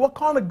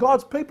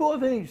God's people are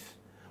these?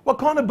 What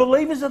kind of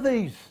believers are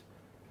these?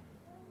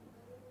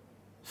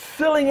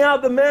 Filling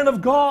out the man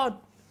of God,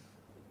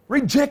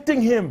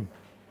 rejecting him.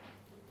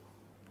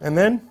 And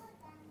then,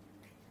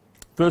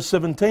 verse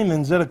 17,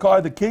 then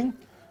Zedekiah the king,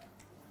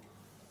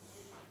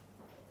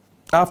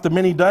 after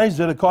many days,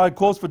 Zedekiah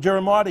calls for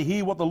Jeremiah to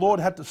hear what the Lord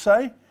had to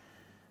say.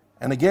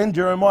 And again,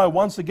 Jeremiah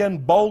once again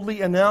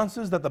boldly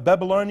announces that the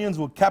Babylonians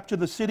will capture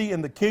the city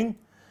and the king,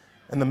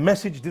 and the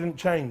message didn't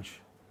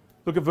change.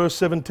 Look at verse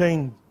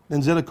 17.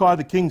 Then Zedekiah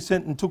the king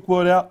sent and took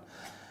word out,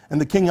 and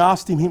the king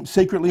asked him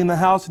secretly in the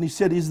house, and he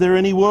said, is there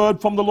any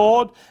word from the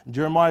Lord? And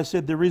Jeremiah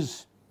said, there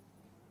is.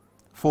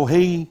 For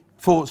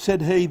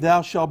said he,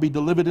 thou shalt be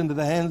delivered into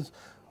the hands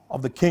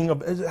of the king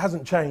of... It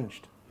hasn't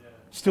changed.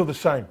 Still the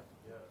same.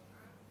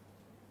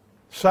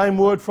 Same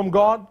word from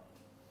God.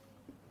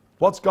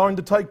 What's going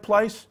to take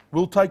place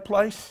will take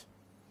place.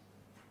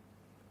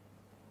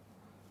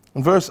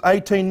 In verse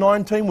 18,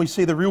 19, we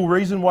see the real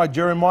reason why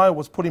Jeremiah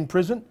was put in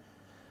prison.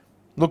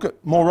 Look at,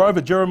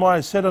 moreover,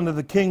 Jeremiah said unto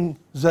the king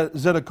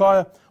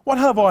Zedekiah, what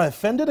have I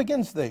offended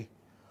against thee,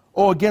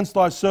 or against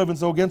thy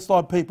servants, or against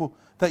thy people,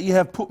 that ye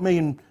have put me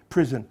in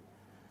prison?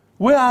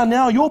 Where are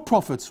now your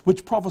prophets,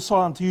 which prophesy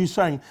unto you,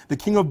 saying, the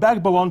king of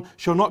Babylon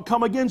shall not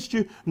come against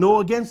you,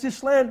 nor against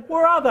this land?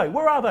 Where are they?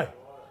 Where are they?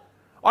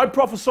 I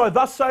prophesy,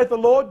 thus saith the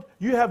Lord.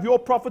 You have your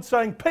prophets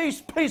saying,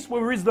 peace, peace,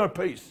 where is no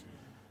peace.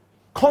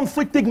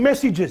 Conflicting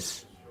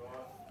messages.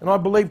 And I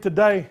believe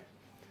today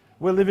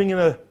we're living in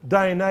a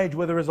day and age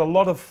where there is a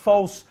lot of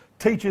false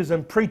teachers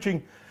and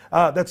preaching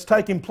that's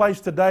taking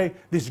place today.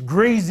 This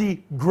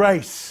greasy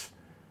grace.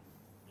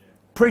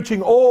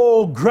 Preaching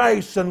all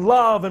grace and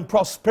love and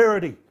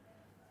prosperity.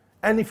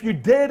 And if you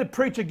dare to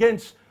preach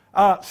against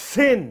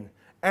sin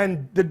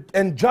and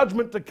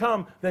judgment to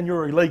come, then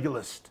you're a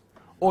legalist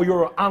or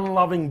you're an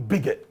unloving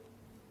bigot.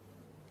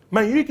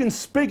 Man, you can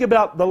speak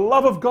about the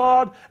love of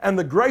God and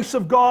the grace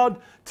of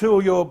God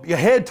till your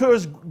hair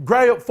turns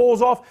grey, it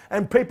falls off,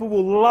 and people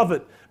will love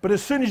it. But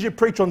as soon as you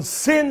preach on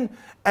sin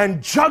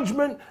and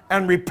judgment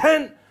and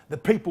repent, the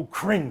people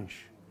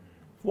cringe.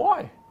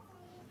 Why?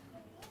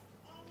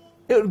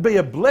 It would be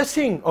a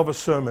blessing of a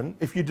sermon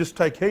if you just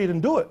take heed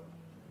and do it.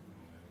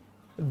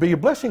 It'd be a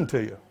blessing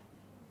to you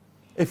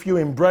if you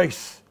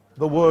embrace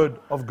the Word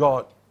of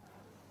God.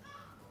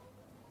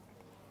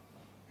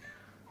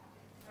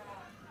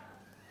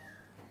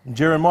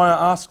 Jeremiah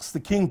asks the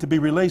king to be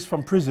released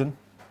from prison,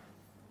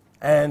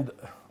 and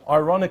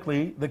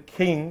ironically, the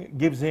king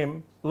gives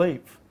him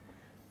leave.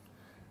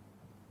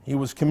 He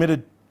was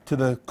committed to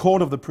the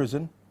court of the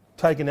prison,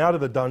 taken out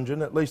of the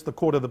dungeon. At least the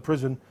court of the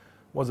prison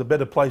was a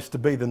better place to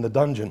be than the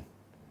dungeon,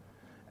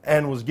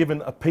 and was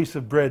given a piece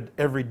of bread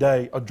every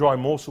day, a dry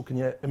morsel. Can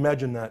you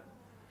imagine that?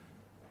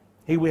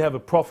 Here we have a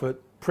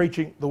prophet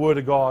preaching the word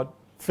of God,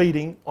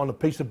 feeding on a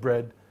piece of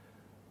bread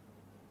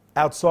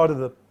outside of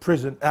the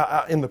prison,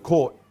 in the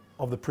court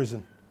of the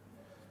prison.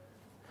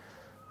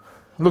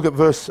 Look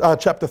at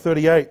chapter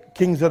 38.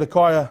 King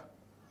Zedekiah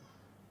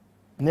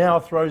now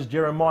throws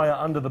Jeremiah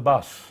under the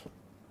bus.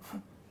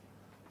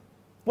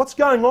 What's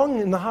going on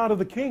in the heart of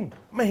the king?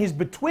 I mean, he's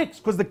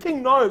betwixt, because the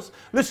king knows.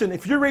 Listen,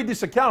 if you read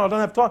this account, I don't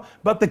have time,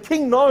 but the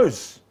king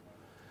knows.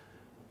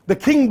 The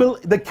king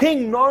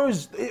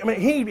knows. I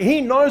mean,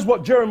 he knows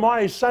what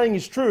Jeremiah is saying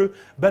is true,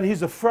 but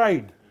he's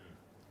afraid.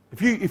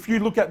 If you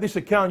look at this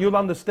account, you'll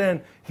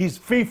understand he's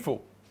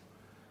fearful,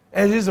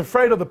 and he's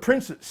afraid of the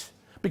princes.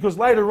 Because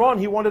later on,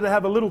 he wanted to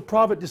have a little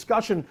private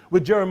discussion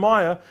with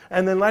Jeremiah,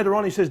 and then later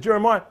on he says,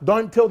 Jeremiah,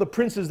 don't tell the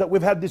princes that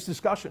we've had this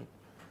discussion.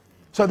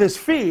 So there's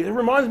fear. It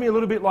reminds me a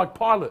little bit like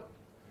Pilate.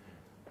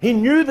 He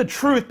knew the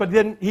truth, but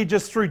then he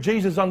just threw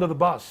Jesus under the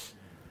bus.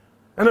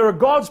 And there are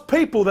God's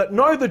people that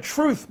know the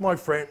truth, my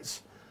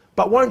friends,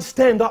 but won't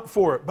stand up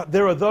for it. But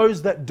there are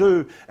those that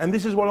do. And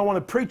this is what I want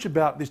to preach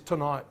about this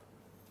tonight.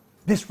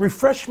 This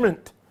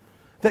refreshment,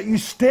 that you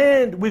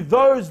stand with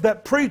those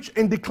that preach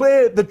and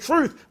declare the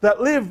truth,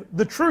 that live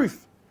the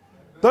truth.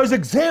 Those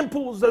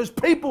examples, those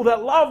people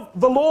that love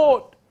the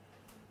Lord.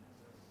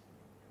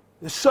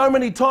 There's so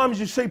many times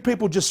you see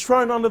people just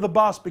thrown under the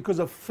bus because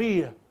of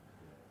fear.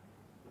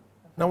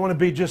 They want to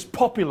be just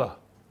popular,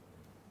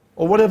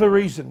 or whatever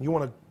reason.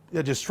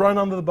 They're just thrown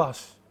under the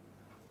bus.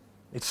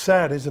 It's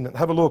sad, isn't it?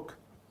 Have a look.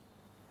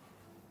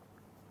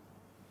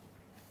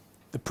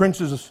 The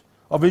princes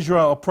of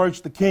Israel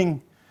approach the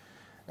king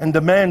and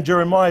demand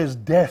Jeremiah's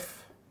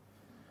death.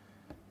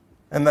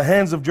 And the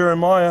hands of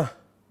Jeremiah,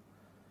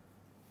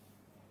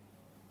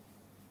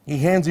 he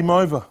hands him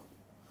over.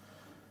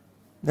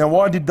 Now,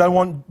 why did they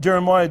want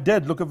Jeremiah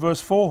dead? Look at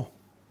verse 4.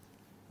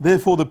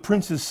 Therefore the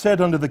princes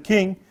said unto the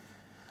king,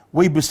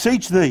 we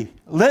beseech thee,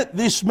 let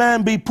this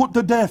man be put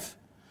to death.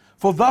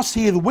 For thus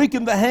he hath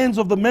weakened the hands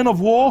of the men of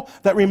war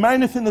that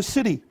remaineth in the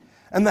city,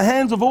 and the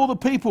hands of all the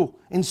people,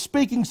 in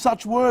speaking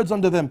such words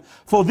unto them.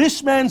 For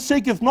this man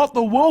seeketh not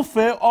the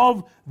welfare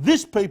of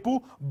this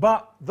people,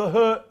 but the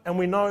hurt. And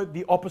we know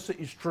the opposite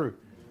is true.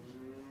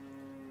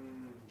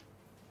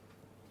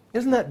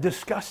 Isn't that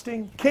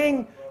disgusting?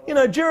 King, you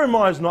know,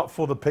 Jeremiah's not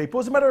for the people.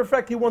 As a matter of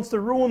fact, he wants to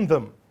ruin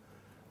them.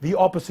 The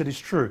opposite is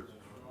true.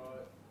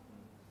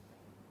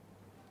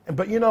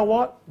 But you know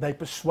what? They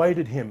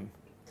persuaded him.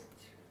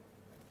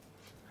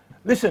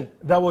 Listen,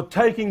 they were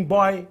taken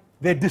by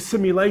their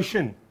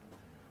dissimulation.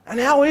 And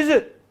how is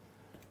it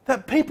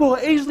that people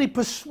are easily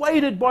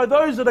persuaded by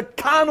those that are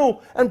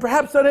carnal and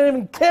perhaps they don't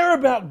even care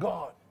about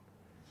God?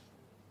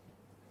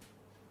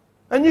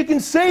 And you can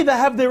see they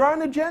have their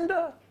own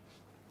agenda.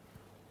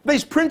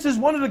 These princes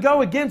wanted to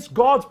go against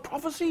God's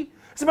prophecy.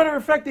 As a matter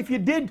of fact, if you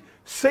did,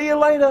 see you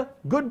later,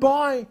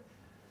 goodbye,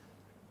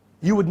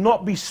 you would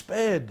not be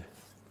spared.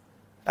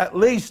 At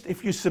least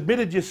if you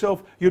submitted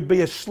yourself, you'd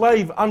be a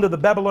slave under the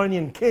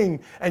Babylonian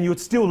king, and you would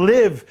still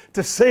live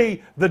to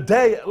see the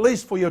day, at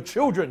least for your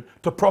children,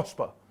 to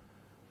prosper.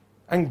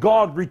 And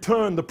God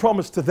returned the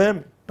promise to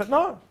them. But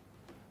no,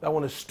 they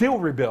want to still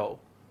rebel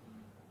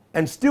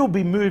and still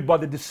be moved by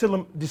the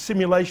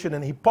dissimulation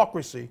and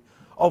hypocrisy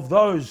of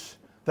those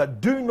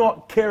that do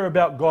not care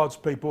about God's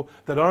people,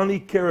 that only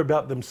care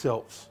about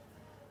themselves.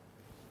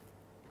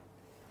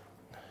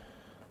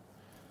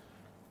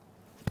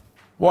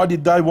 Why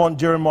did they want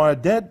Jeremiah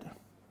dead?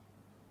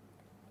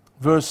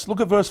 Look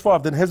at verse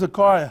 5. Then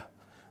Hezekiah,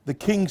 the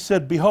king,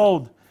 said,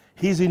 Behold,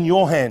 he's in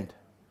your hand,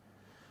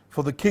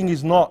 for the king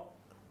is not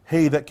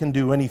he that can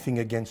do anything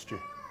against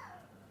you.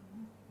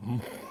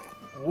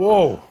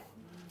 Whoa.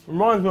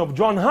 Reminds me of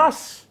John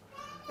Huss.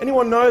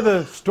 Anyone know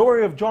the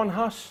story of John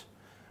Huss?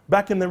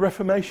 Back in the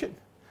Reformation,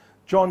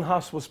 John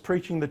Huss was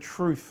preaching the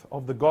truth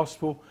of the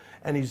gospel,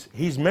 and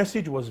his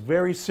message was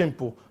very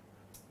simple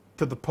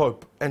to the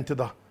Pope and to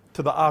the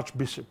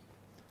Archbishop.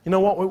 You know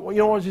what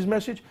was his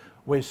message?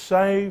 We're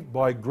saved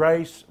by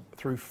grace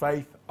through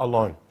faith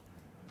alone.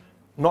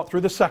 Not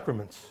through the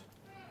sacraments.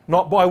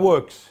 Not by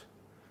works.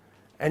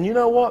 And you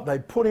know what? They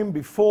put him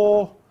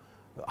before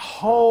the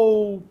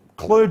whole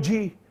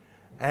clergy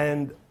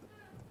and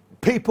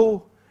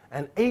people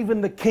and even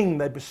the king.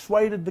 They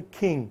persuaded the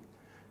king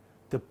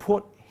to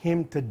put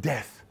him to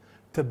death,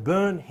 to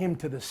burn him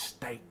to the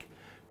stake,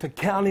 to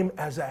count him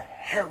as a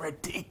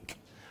heretic.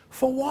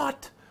 For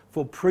what?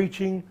 For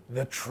preaching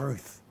the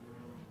truth.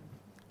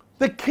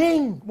 The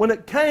king, when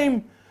it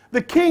came,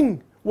 the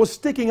king was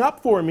sticking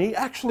up for him. He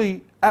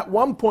actually, at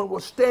one point,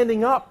 was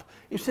standing up.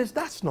 He says,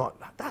 that's not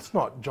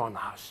John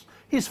Huss.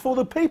 He's for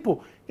the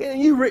people.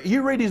 You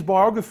read his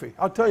biography.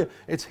 I'll tell you,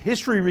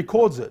 history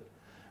records it.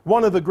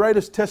 One of the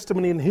greatest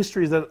testimony in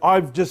history is that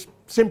I've just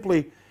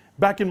simply,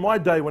 back in my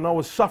day when I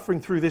was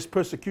suffering through this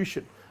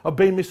persecution, I've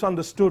been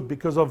misunderstood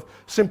because of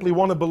simply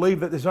want to believe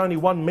that there's only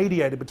one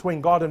mediator between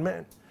God and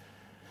man.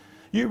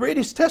 You read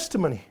his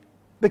testimony.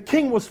 The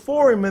king was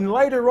for him, and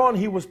later on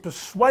he was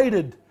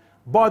persuaded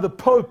by the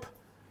Pope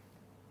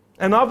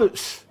and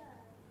others.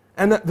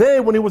 And that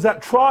there, when he was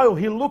at trial,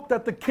 he looked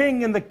at the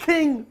king, and the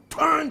king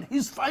turned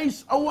his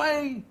face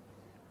away.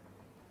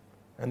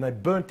 And they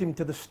burnt him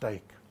to the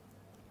stake.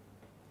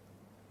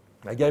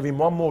 They gave him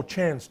one more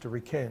chance to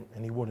recant,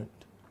 and he wouldn't.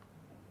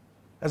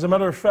 As a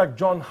matter of fact,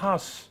 John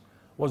Huss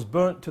was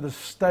burnt to the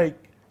stake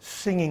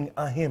singing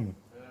a hymn.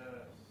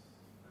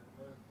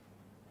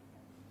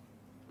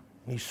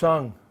 And he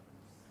sung,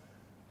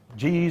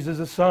 Jesus,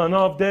 the son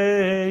of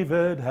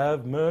David,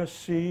 have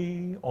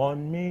mercy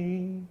on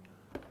me.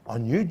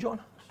 On you, John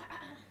Huss?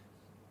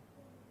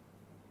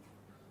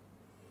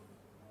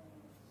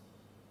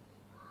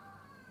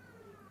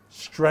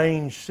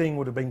 Strange thing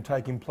would have been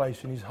taking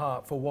place in his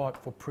heart. For what?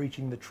 For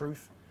preaching the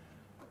truth.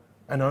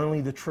 And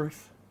only the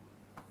truth.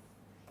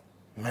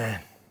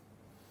 Man.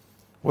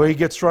 Well, he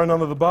gets thrown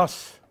under the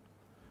bus.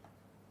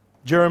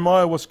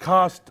 Jeremiah was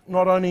cast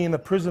not only in a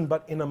prison,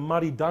 but in a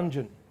muddy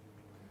dungeon.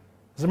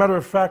 As a matter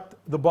of fact,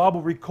 the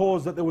Bible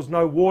records that there was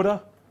no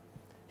water.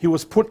 He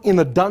was put in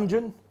a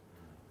dungeon,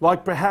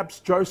 like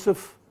perhaps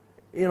Joseph,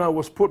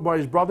 was put by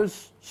his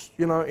brothers,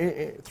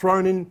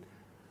 thrown in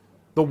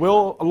the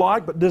well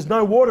alike, but there's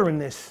no water in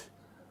this.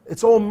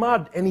 It's all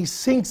mud, and he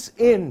sinks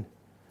in.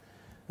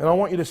 And I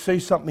want you to see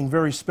something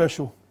very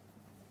special.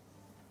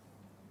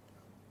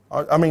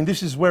 I mean,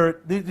 this is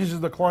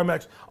the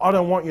climax. I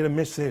don't want you to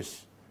miss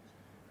this.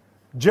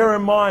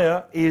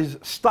 Jeremiah is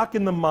stuck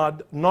in the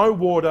mud, no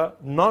water,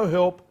 no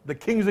help. The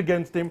king's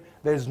against him.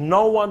 There's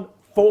no one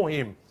for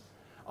him.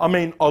 I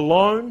mean,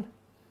 alone,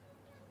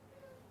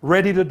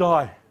 ready to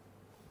die.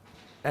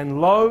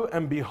 And lo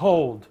and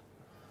behold,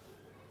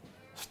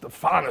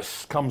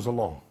 Stephanas comes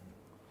along.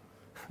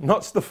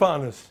 Not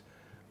Stephanas,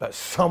 but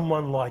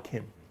someone like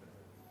him.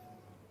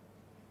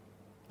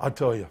 I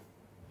tell you.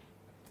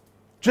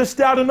 Just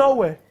out of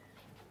nowhere.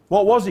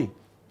 What was he?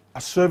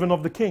 A servant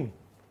of the king.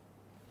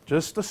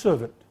 Just a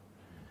servant.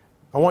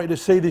 I want you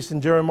to see this in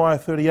Jeremiah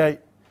 38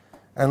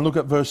 and look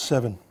at verse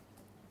 7.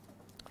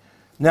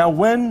 Now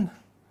when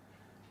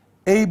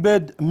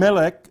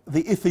Ebed-melech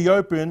the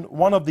Ethiopian,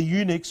 one of the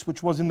eunuchs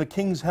which was in the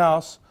king's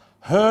house,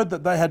 heard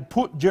that they had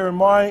put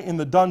Jeremiah in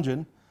the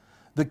dungeon,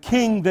 the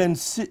king then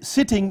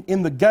sitting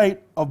in the gate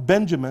of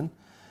Benjamin,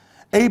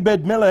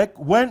 Ebed-melech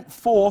went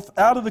forth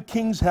out of the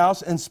king's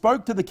house and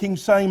spoke to the king,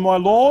 saying, My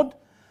lord,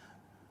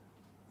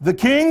 the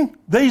king,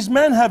 these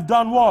men have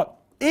done what?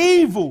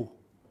 Evil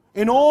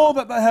in all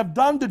that they have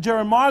done to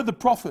Jeremiah the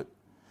prophet,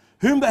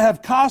 whom they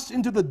have cast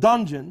into the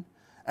dungeon,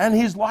 and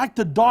he is like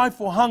to die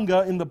for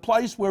hunger in the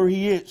place where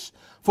he is,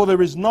 for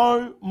there is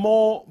no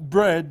more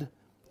bread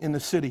in the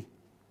city.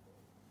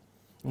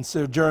 And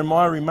so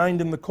Jeremiah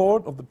remained in the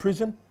court of the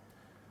prison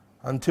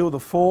until the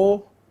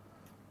fall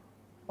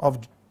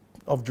of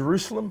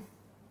Jerusalem.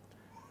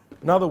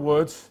 In other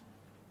words,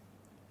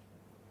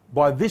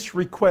 by this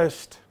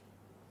request,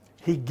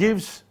 he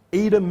gives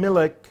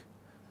Ebed-melech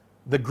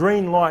the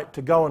green light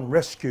to go and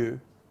rescue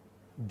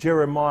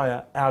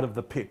Jeremiah out of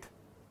the pit.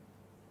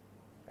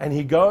 And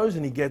he goes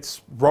and he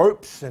gets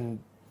ropes, and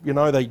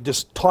they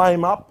just tie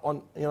him up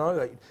on,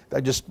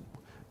 they just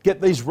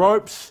get these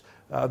ropes,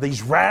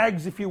 these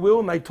rags, if you will,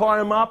 and they tie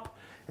him up,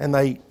 and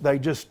they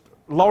just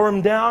lower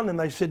him down, and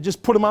they said,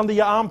 just put him under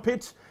your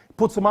armpits.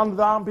 Puts him under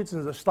the armpits,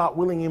 and they start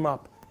wheeling him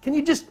up. Can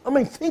you just,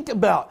 think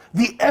about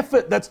the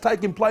effort that's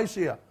taking place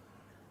here.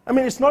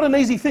 It's not an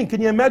easy thing.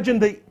 Can you imagine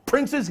the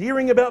princes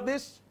hearing about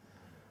this?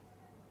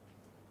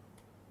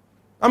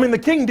 The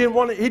king didn't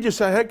want it. He just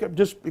said, heck,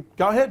 just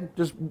go ahead,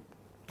 just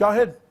Go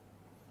ahead.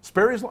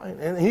 Spare his life.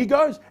 And he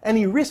goes and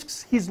he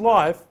risks his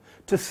life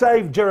to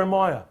save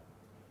Jeremiah.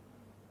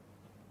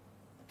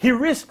 He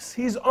risks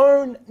his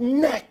own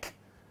neck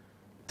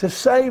to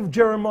save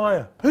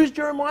Jeremiah. Who's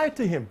Jeremiah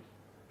to him?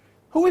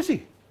 Who is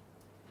he?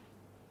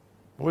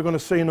 We're going to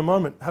see in a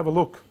moment. Have a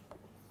look.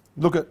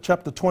 Look at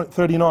chapter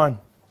 39.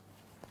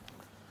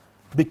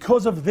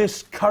 Because of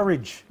this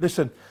courage,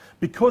 listen,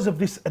 because of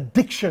this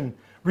addiction,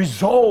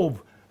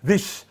 resolve,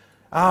 this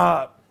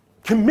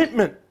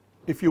commitment,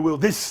 if you will,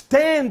 this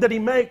stand that he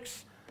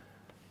makes,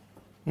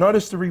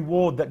 notice the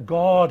reward that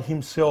God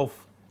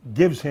himself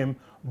gives him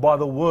by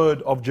the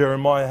word of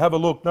Jeremiah. Have a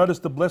look. Notice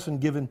the blessing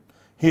given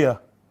here.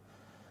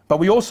 But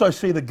we also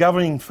see the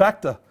governing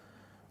factor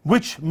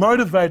which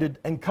motivated,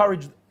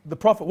 encouraged the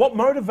prophet. What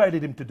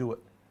motivated him to do it?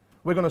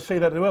 We're going to see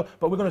that as well.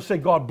 But we're going to see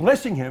God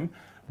blessing him.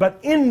 But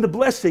in the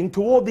blessing,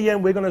 toward the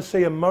end, we're going to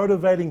see a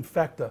motivating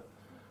factor.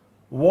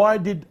 Why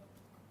did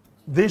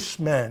this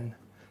man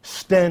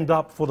stand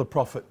up for the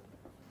prophet?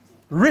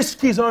 Risk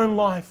his own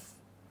life.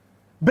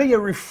 Be a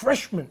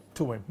refreshment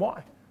to him.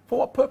 Why? For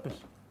what purpose?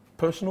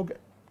 Personal gain.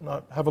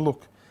 No, have a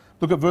look.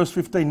 Look at verse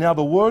 15. Now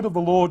the word of the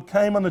Lord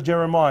came unto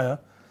Jeremiah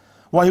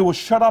while he was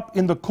shut up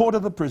in the court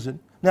of the prison.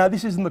 Now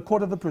this is in the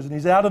court of the prison.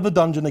 He's out of the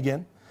dungeon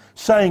again.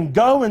 Saying,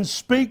 go and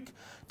speak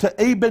to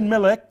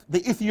Ebed-melech,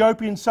 the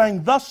Ethiopian,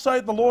 saying, thus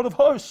saith the Lord of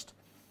hosts,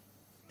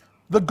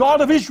 the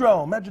God of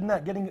Israel. Imagine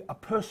that, getting a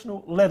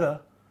personal letter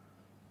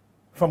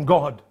from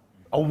God.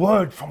 A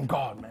word from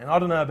God, man. I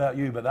don't know about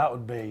you, but that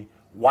would be,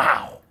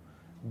 wow.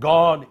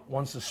 God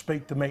wants to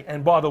speak to me.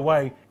 And by the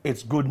way,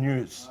 it's good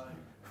news.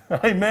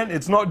 Amen.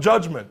 It's not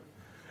judgment.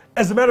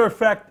 As a matter of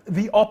fact,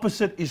 the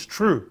opposite is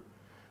true.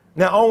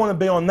 Now, I want to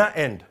be on that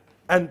end.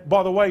 And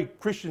by the way,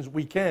 Christians,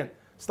 we can.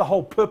 It's the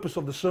whole purpose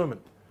of the sermon.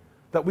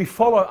 That we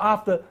follow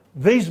after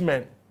these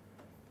men.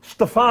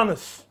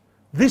 Stephanas,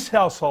 this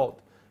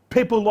household.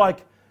 People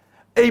like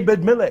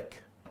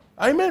Ebed-melech.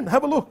 Amen.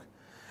 Have a look.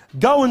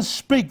 Go and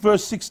speak,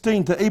 verse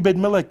 16, to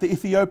Ebed-melech the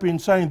Ethiopian,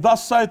 saying,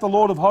 thus saith the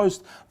Lord of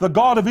hosts, the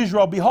God of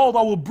Israel, behold,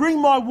 I will bring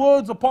my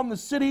words upon the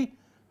city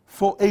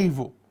for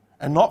evil,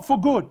 and not for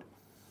good.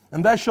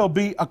 And they shall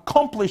be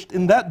accomplished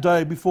in that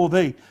day before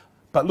thee.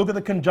 But look at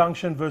the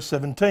conjunction, verse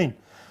 17.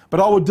 But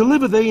I will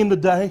deliver thee in the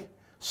day,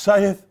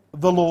 saith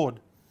the Lord.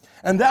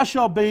 And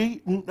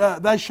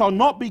they shall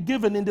not be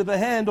given into the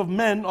hand of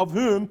men of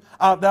whom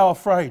art thou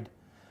afraid.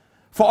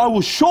 For I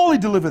will surely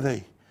deliver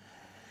thee.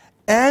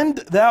 And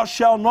thou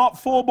shalt not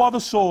fall by the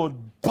sword,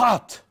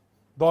 but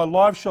thy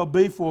life shall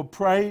be for a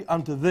prey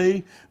unto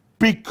thee,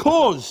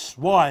 because,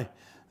 why?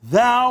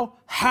 Thou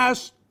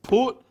hast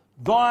put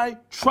thy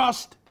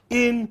trust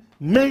in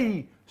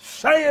me,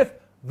 saith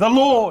the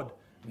Lord.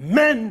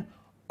 Men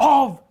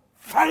of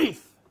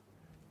faith.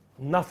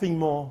 Nothing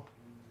more,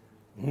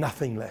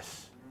 nothing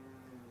less.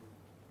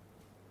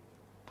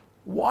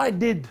 Why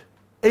did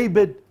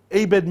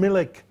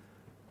Ebed-melech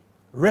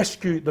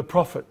rescue the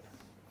prophet?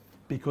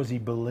 Because he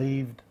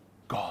believed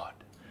God.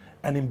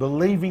 And in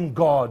believing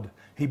God,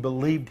 he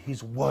believed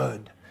his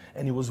word.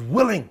 And he was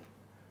willing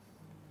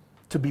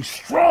to be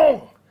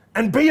strong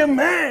and be a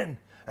man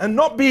and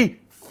not be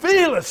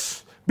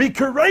fearless, be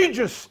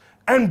courageous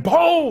and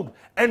bold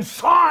and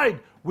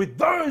side with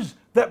those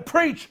that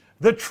preach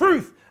the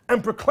truth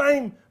and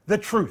proclaim the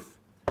truth.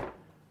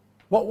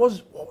 What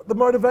was the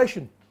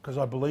motivation? Because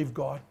I believe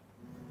God.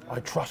 I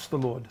trust the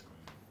Lord.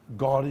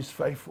 God is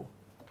faithful.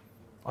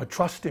 I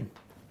trust him.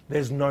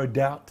 There's no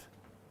doubt.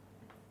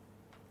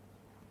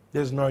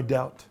 There's no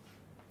doubt.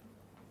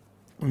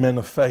 Men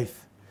of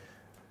faith.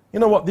 You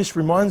know what this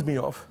reminds me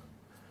of?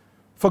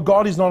 For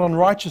God is not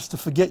unrighteous to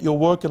forget your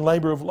work and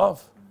labour of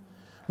love,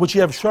 which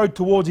you have showed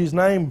towards his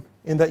name,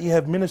 in that you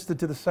have ministered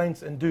to the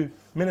saints and do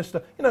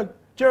minister. You know,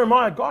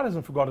 Jeremiah, God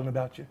hasn't forgotten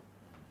about you.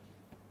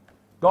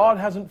 God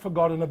hasn't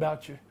forgotten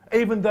about you.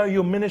 Even though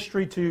your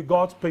ministry to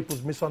God's people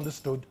is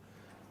misunderstood.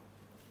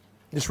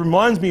 This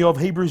reminds me of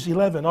Hebrews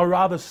 11. I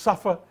rather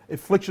suffer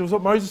affliction. That's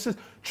what Moses says.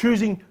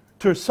 Choosing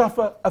to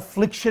suffer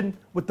affliction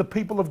with the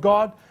people of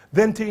God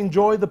than to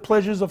enjoy the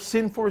pleasures of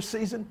sin for a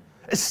season.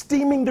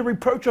 Esteeming the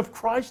reproach of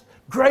Christ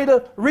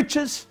greater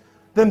riches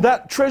than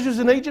that treasures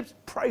in Egypt.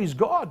 Praise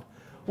God.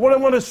 What I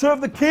want to serve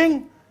the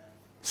King.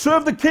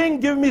 Serve the King,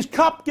 give him his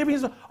cup, give him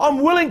his... I'm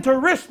willing to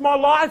risk my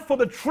life for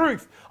the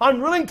truth. I'm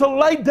willing to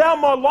lay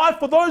down my life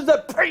for those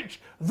that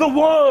preach the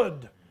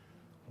word.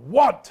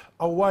 What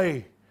a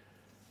way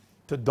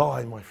to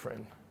die, my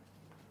friend.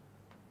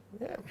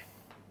 Yeah.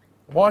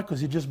 Why?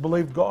 Because you just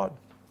believed God.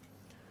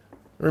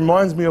 It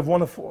reminds me of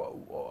one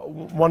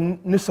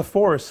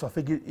Nicephorus. I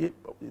think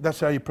that's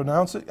how you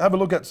pronounce it. Have a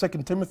look at 2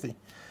 Timothy.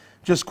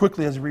 Just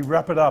quickly as we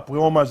wrap it up. We're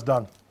almost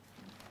done.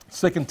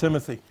 2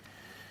 Timothy.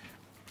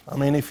 I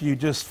mean, if you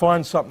just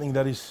find something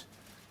that is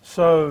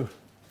so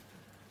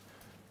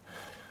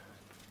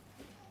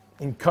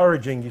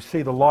encouraging, you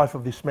see the life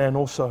of this man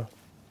also.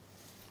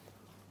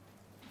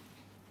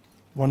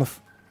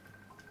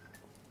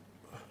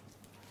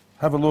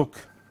 Have a look.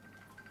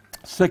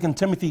 2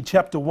 Timothy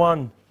chapter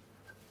 1.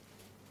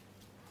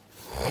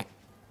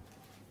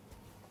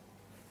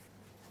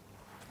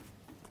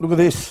 Look at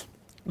this.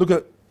 Look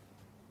at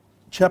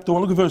chapter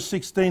 1. Look at verse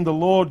 16. The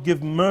Lord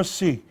give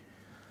mercy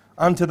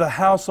unto the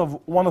house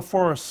of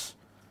Onesiphorus,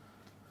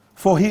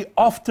 for he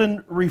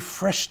often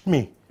refreshed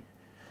me,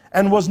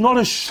 and was not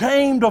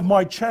ashamed of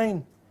my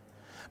chain.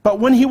 But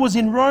when he was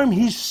in Rome,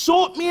 he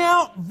sought me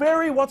out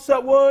very, what's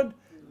that word?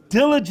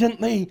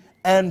 Diligently,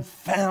 and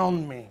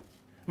found me.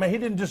 Man, he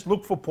didn't just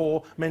look for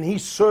Paul. Man, he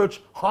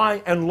searched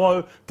high and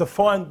low to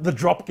find the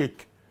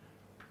dropkick.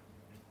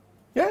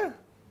 Yeah.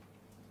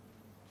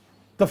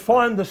 To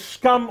find the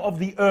scum of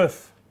the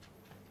earth.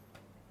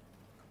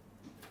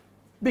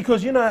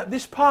 Because, you know,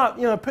 this part,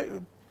 you know,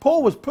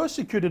 Paul was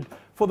persecuted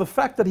for the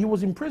fact that he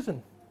was in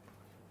prison.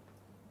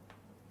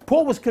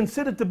 Paul was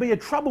considered to be a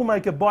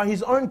troublemaker by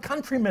his own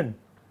countrymen,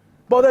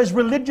 by those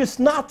religious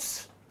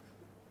nuts.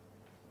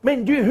 I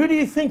mean, who do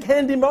you think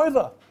handed him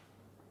over?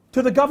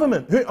 To the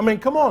government? I mean,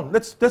 come on,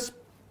 it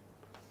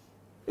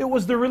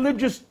was the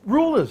religious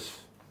rulers.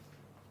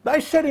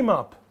 They set him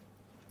up.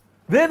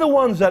 They're the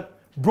ones that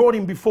brought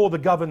him before the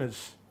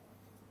governors.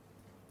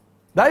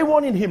 They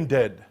wanted him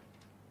dead.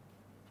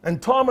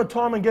 And time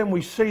again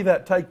we see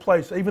that take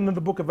place, even in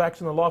the book of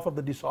Acts and the life of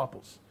the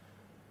disciples.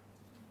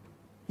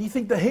 You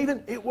think the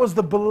heathen? It was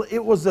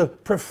the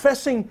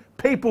professing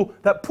people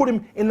that put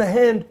him in the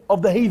hand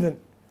of the heathen.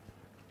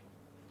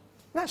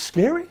 Isn't that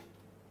scary?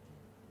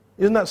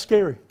 Isn't that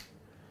scary?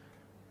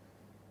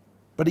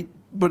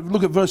 But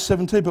look at verse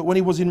 17. But when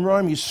he was in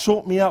Rome, he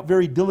sought me out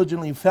very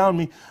diligently and found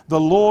me. The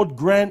Lord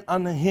grant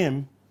unto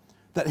him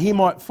that he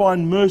might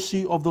find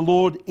mercy of the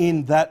Lord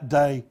in that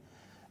day.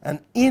 And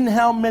in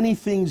how many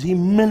things he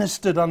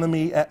ministered unto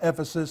me at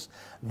Ephesus,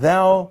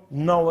 thou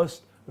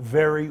knowest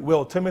very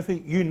well.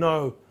 Timothy, you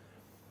know.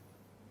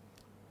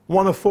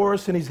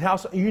 Onesiphorus in his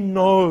house, you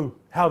know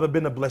how they've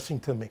been a blessing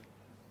to me.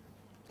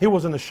 He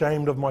wasn't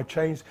ashamed of my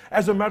chains.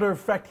 As a matter of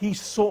fact, he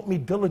sought me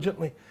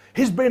diligently.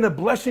 He's been a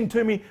blessing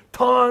to me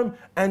time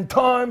and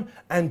time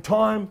and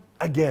time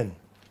again.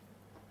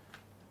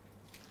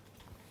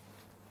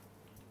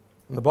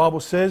 And the Bible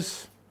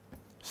says,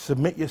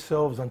 submit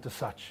yourselves unto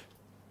such.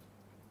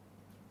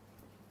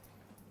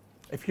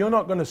 If you're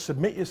not going to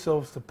submit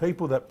yourselves to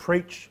people that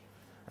preach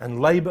and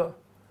labour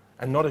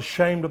and not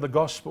ashamed of the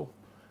gospel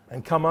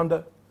and come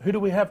under, who do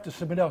we have to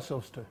submit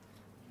ourselves to?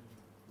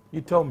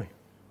 You tell me.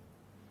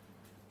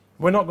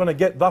 We're not going to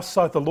get thus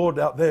saith the Lord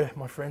out there,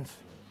 my friends.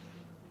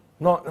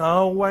 Not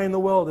no way in the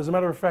world. As a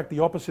matter of fact, the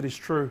opposite is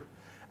true.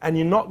 And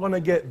you're not going to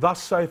get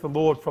thus saith the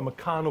Lord from a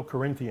carnal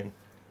Corinthian.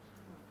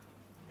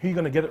 Who are you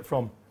going to get it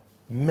from?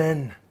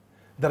 Men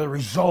that are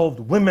resolved,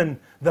 women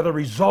that are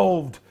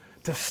resolved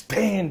to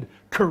stand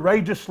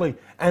courageously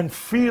and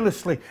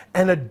fearlessly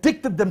and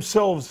addicted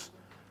themselves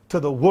to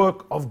the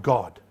work of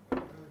God.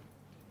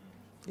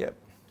 Yep.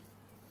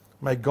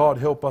 May God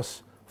help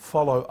us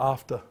follow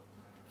after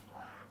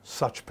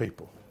such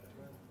people.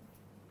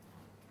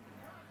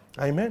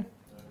 Amen.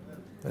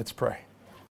 Let's pray.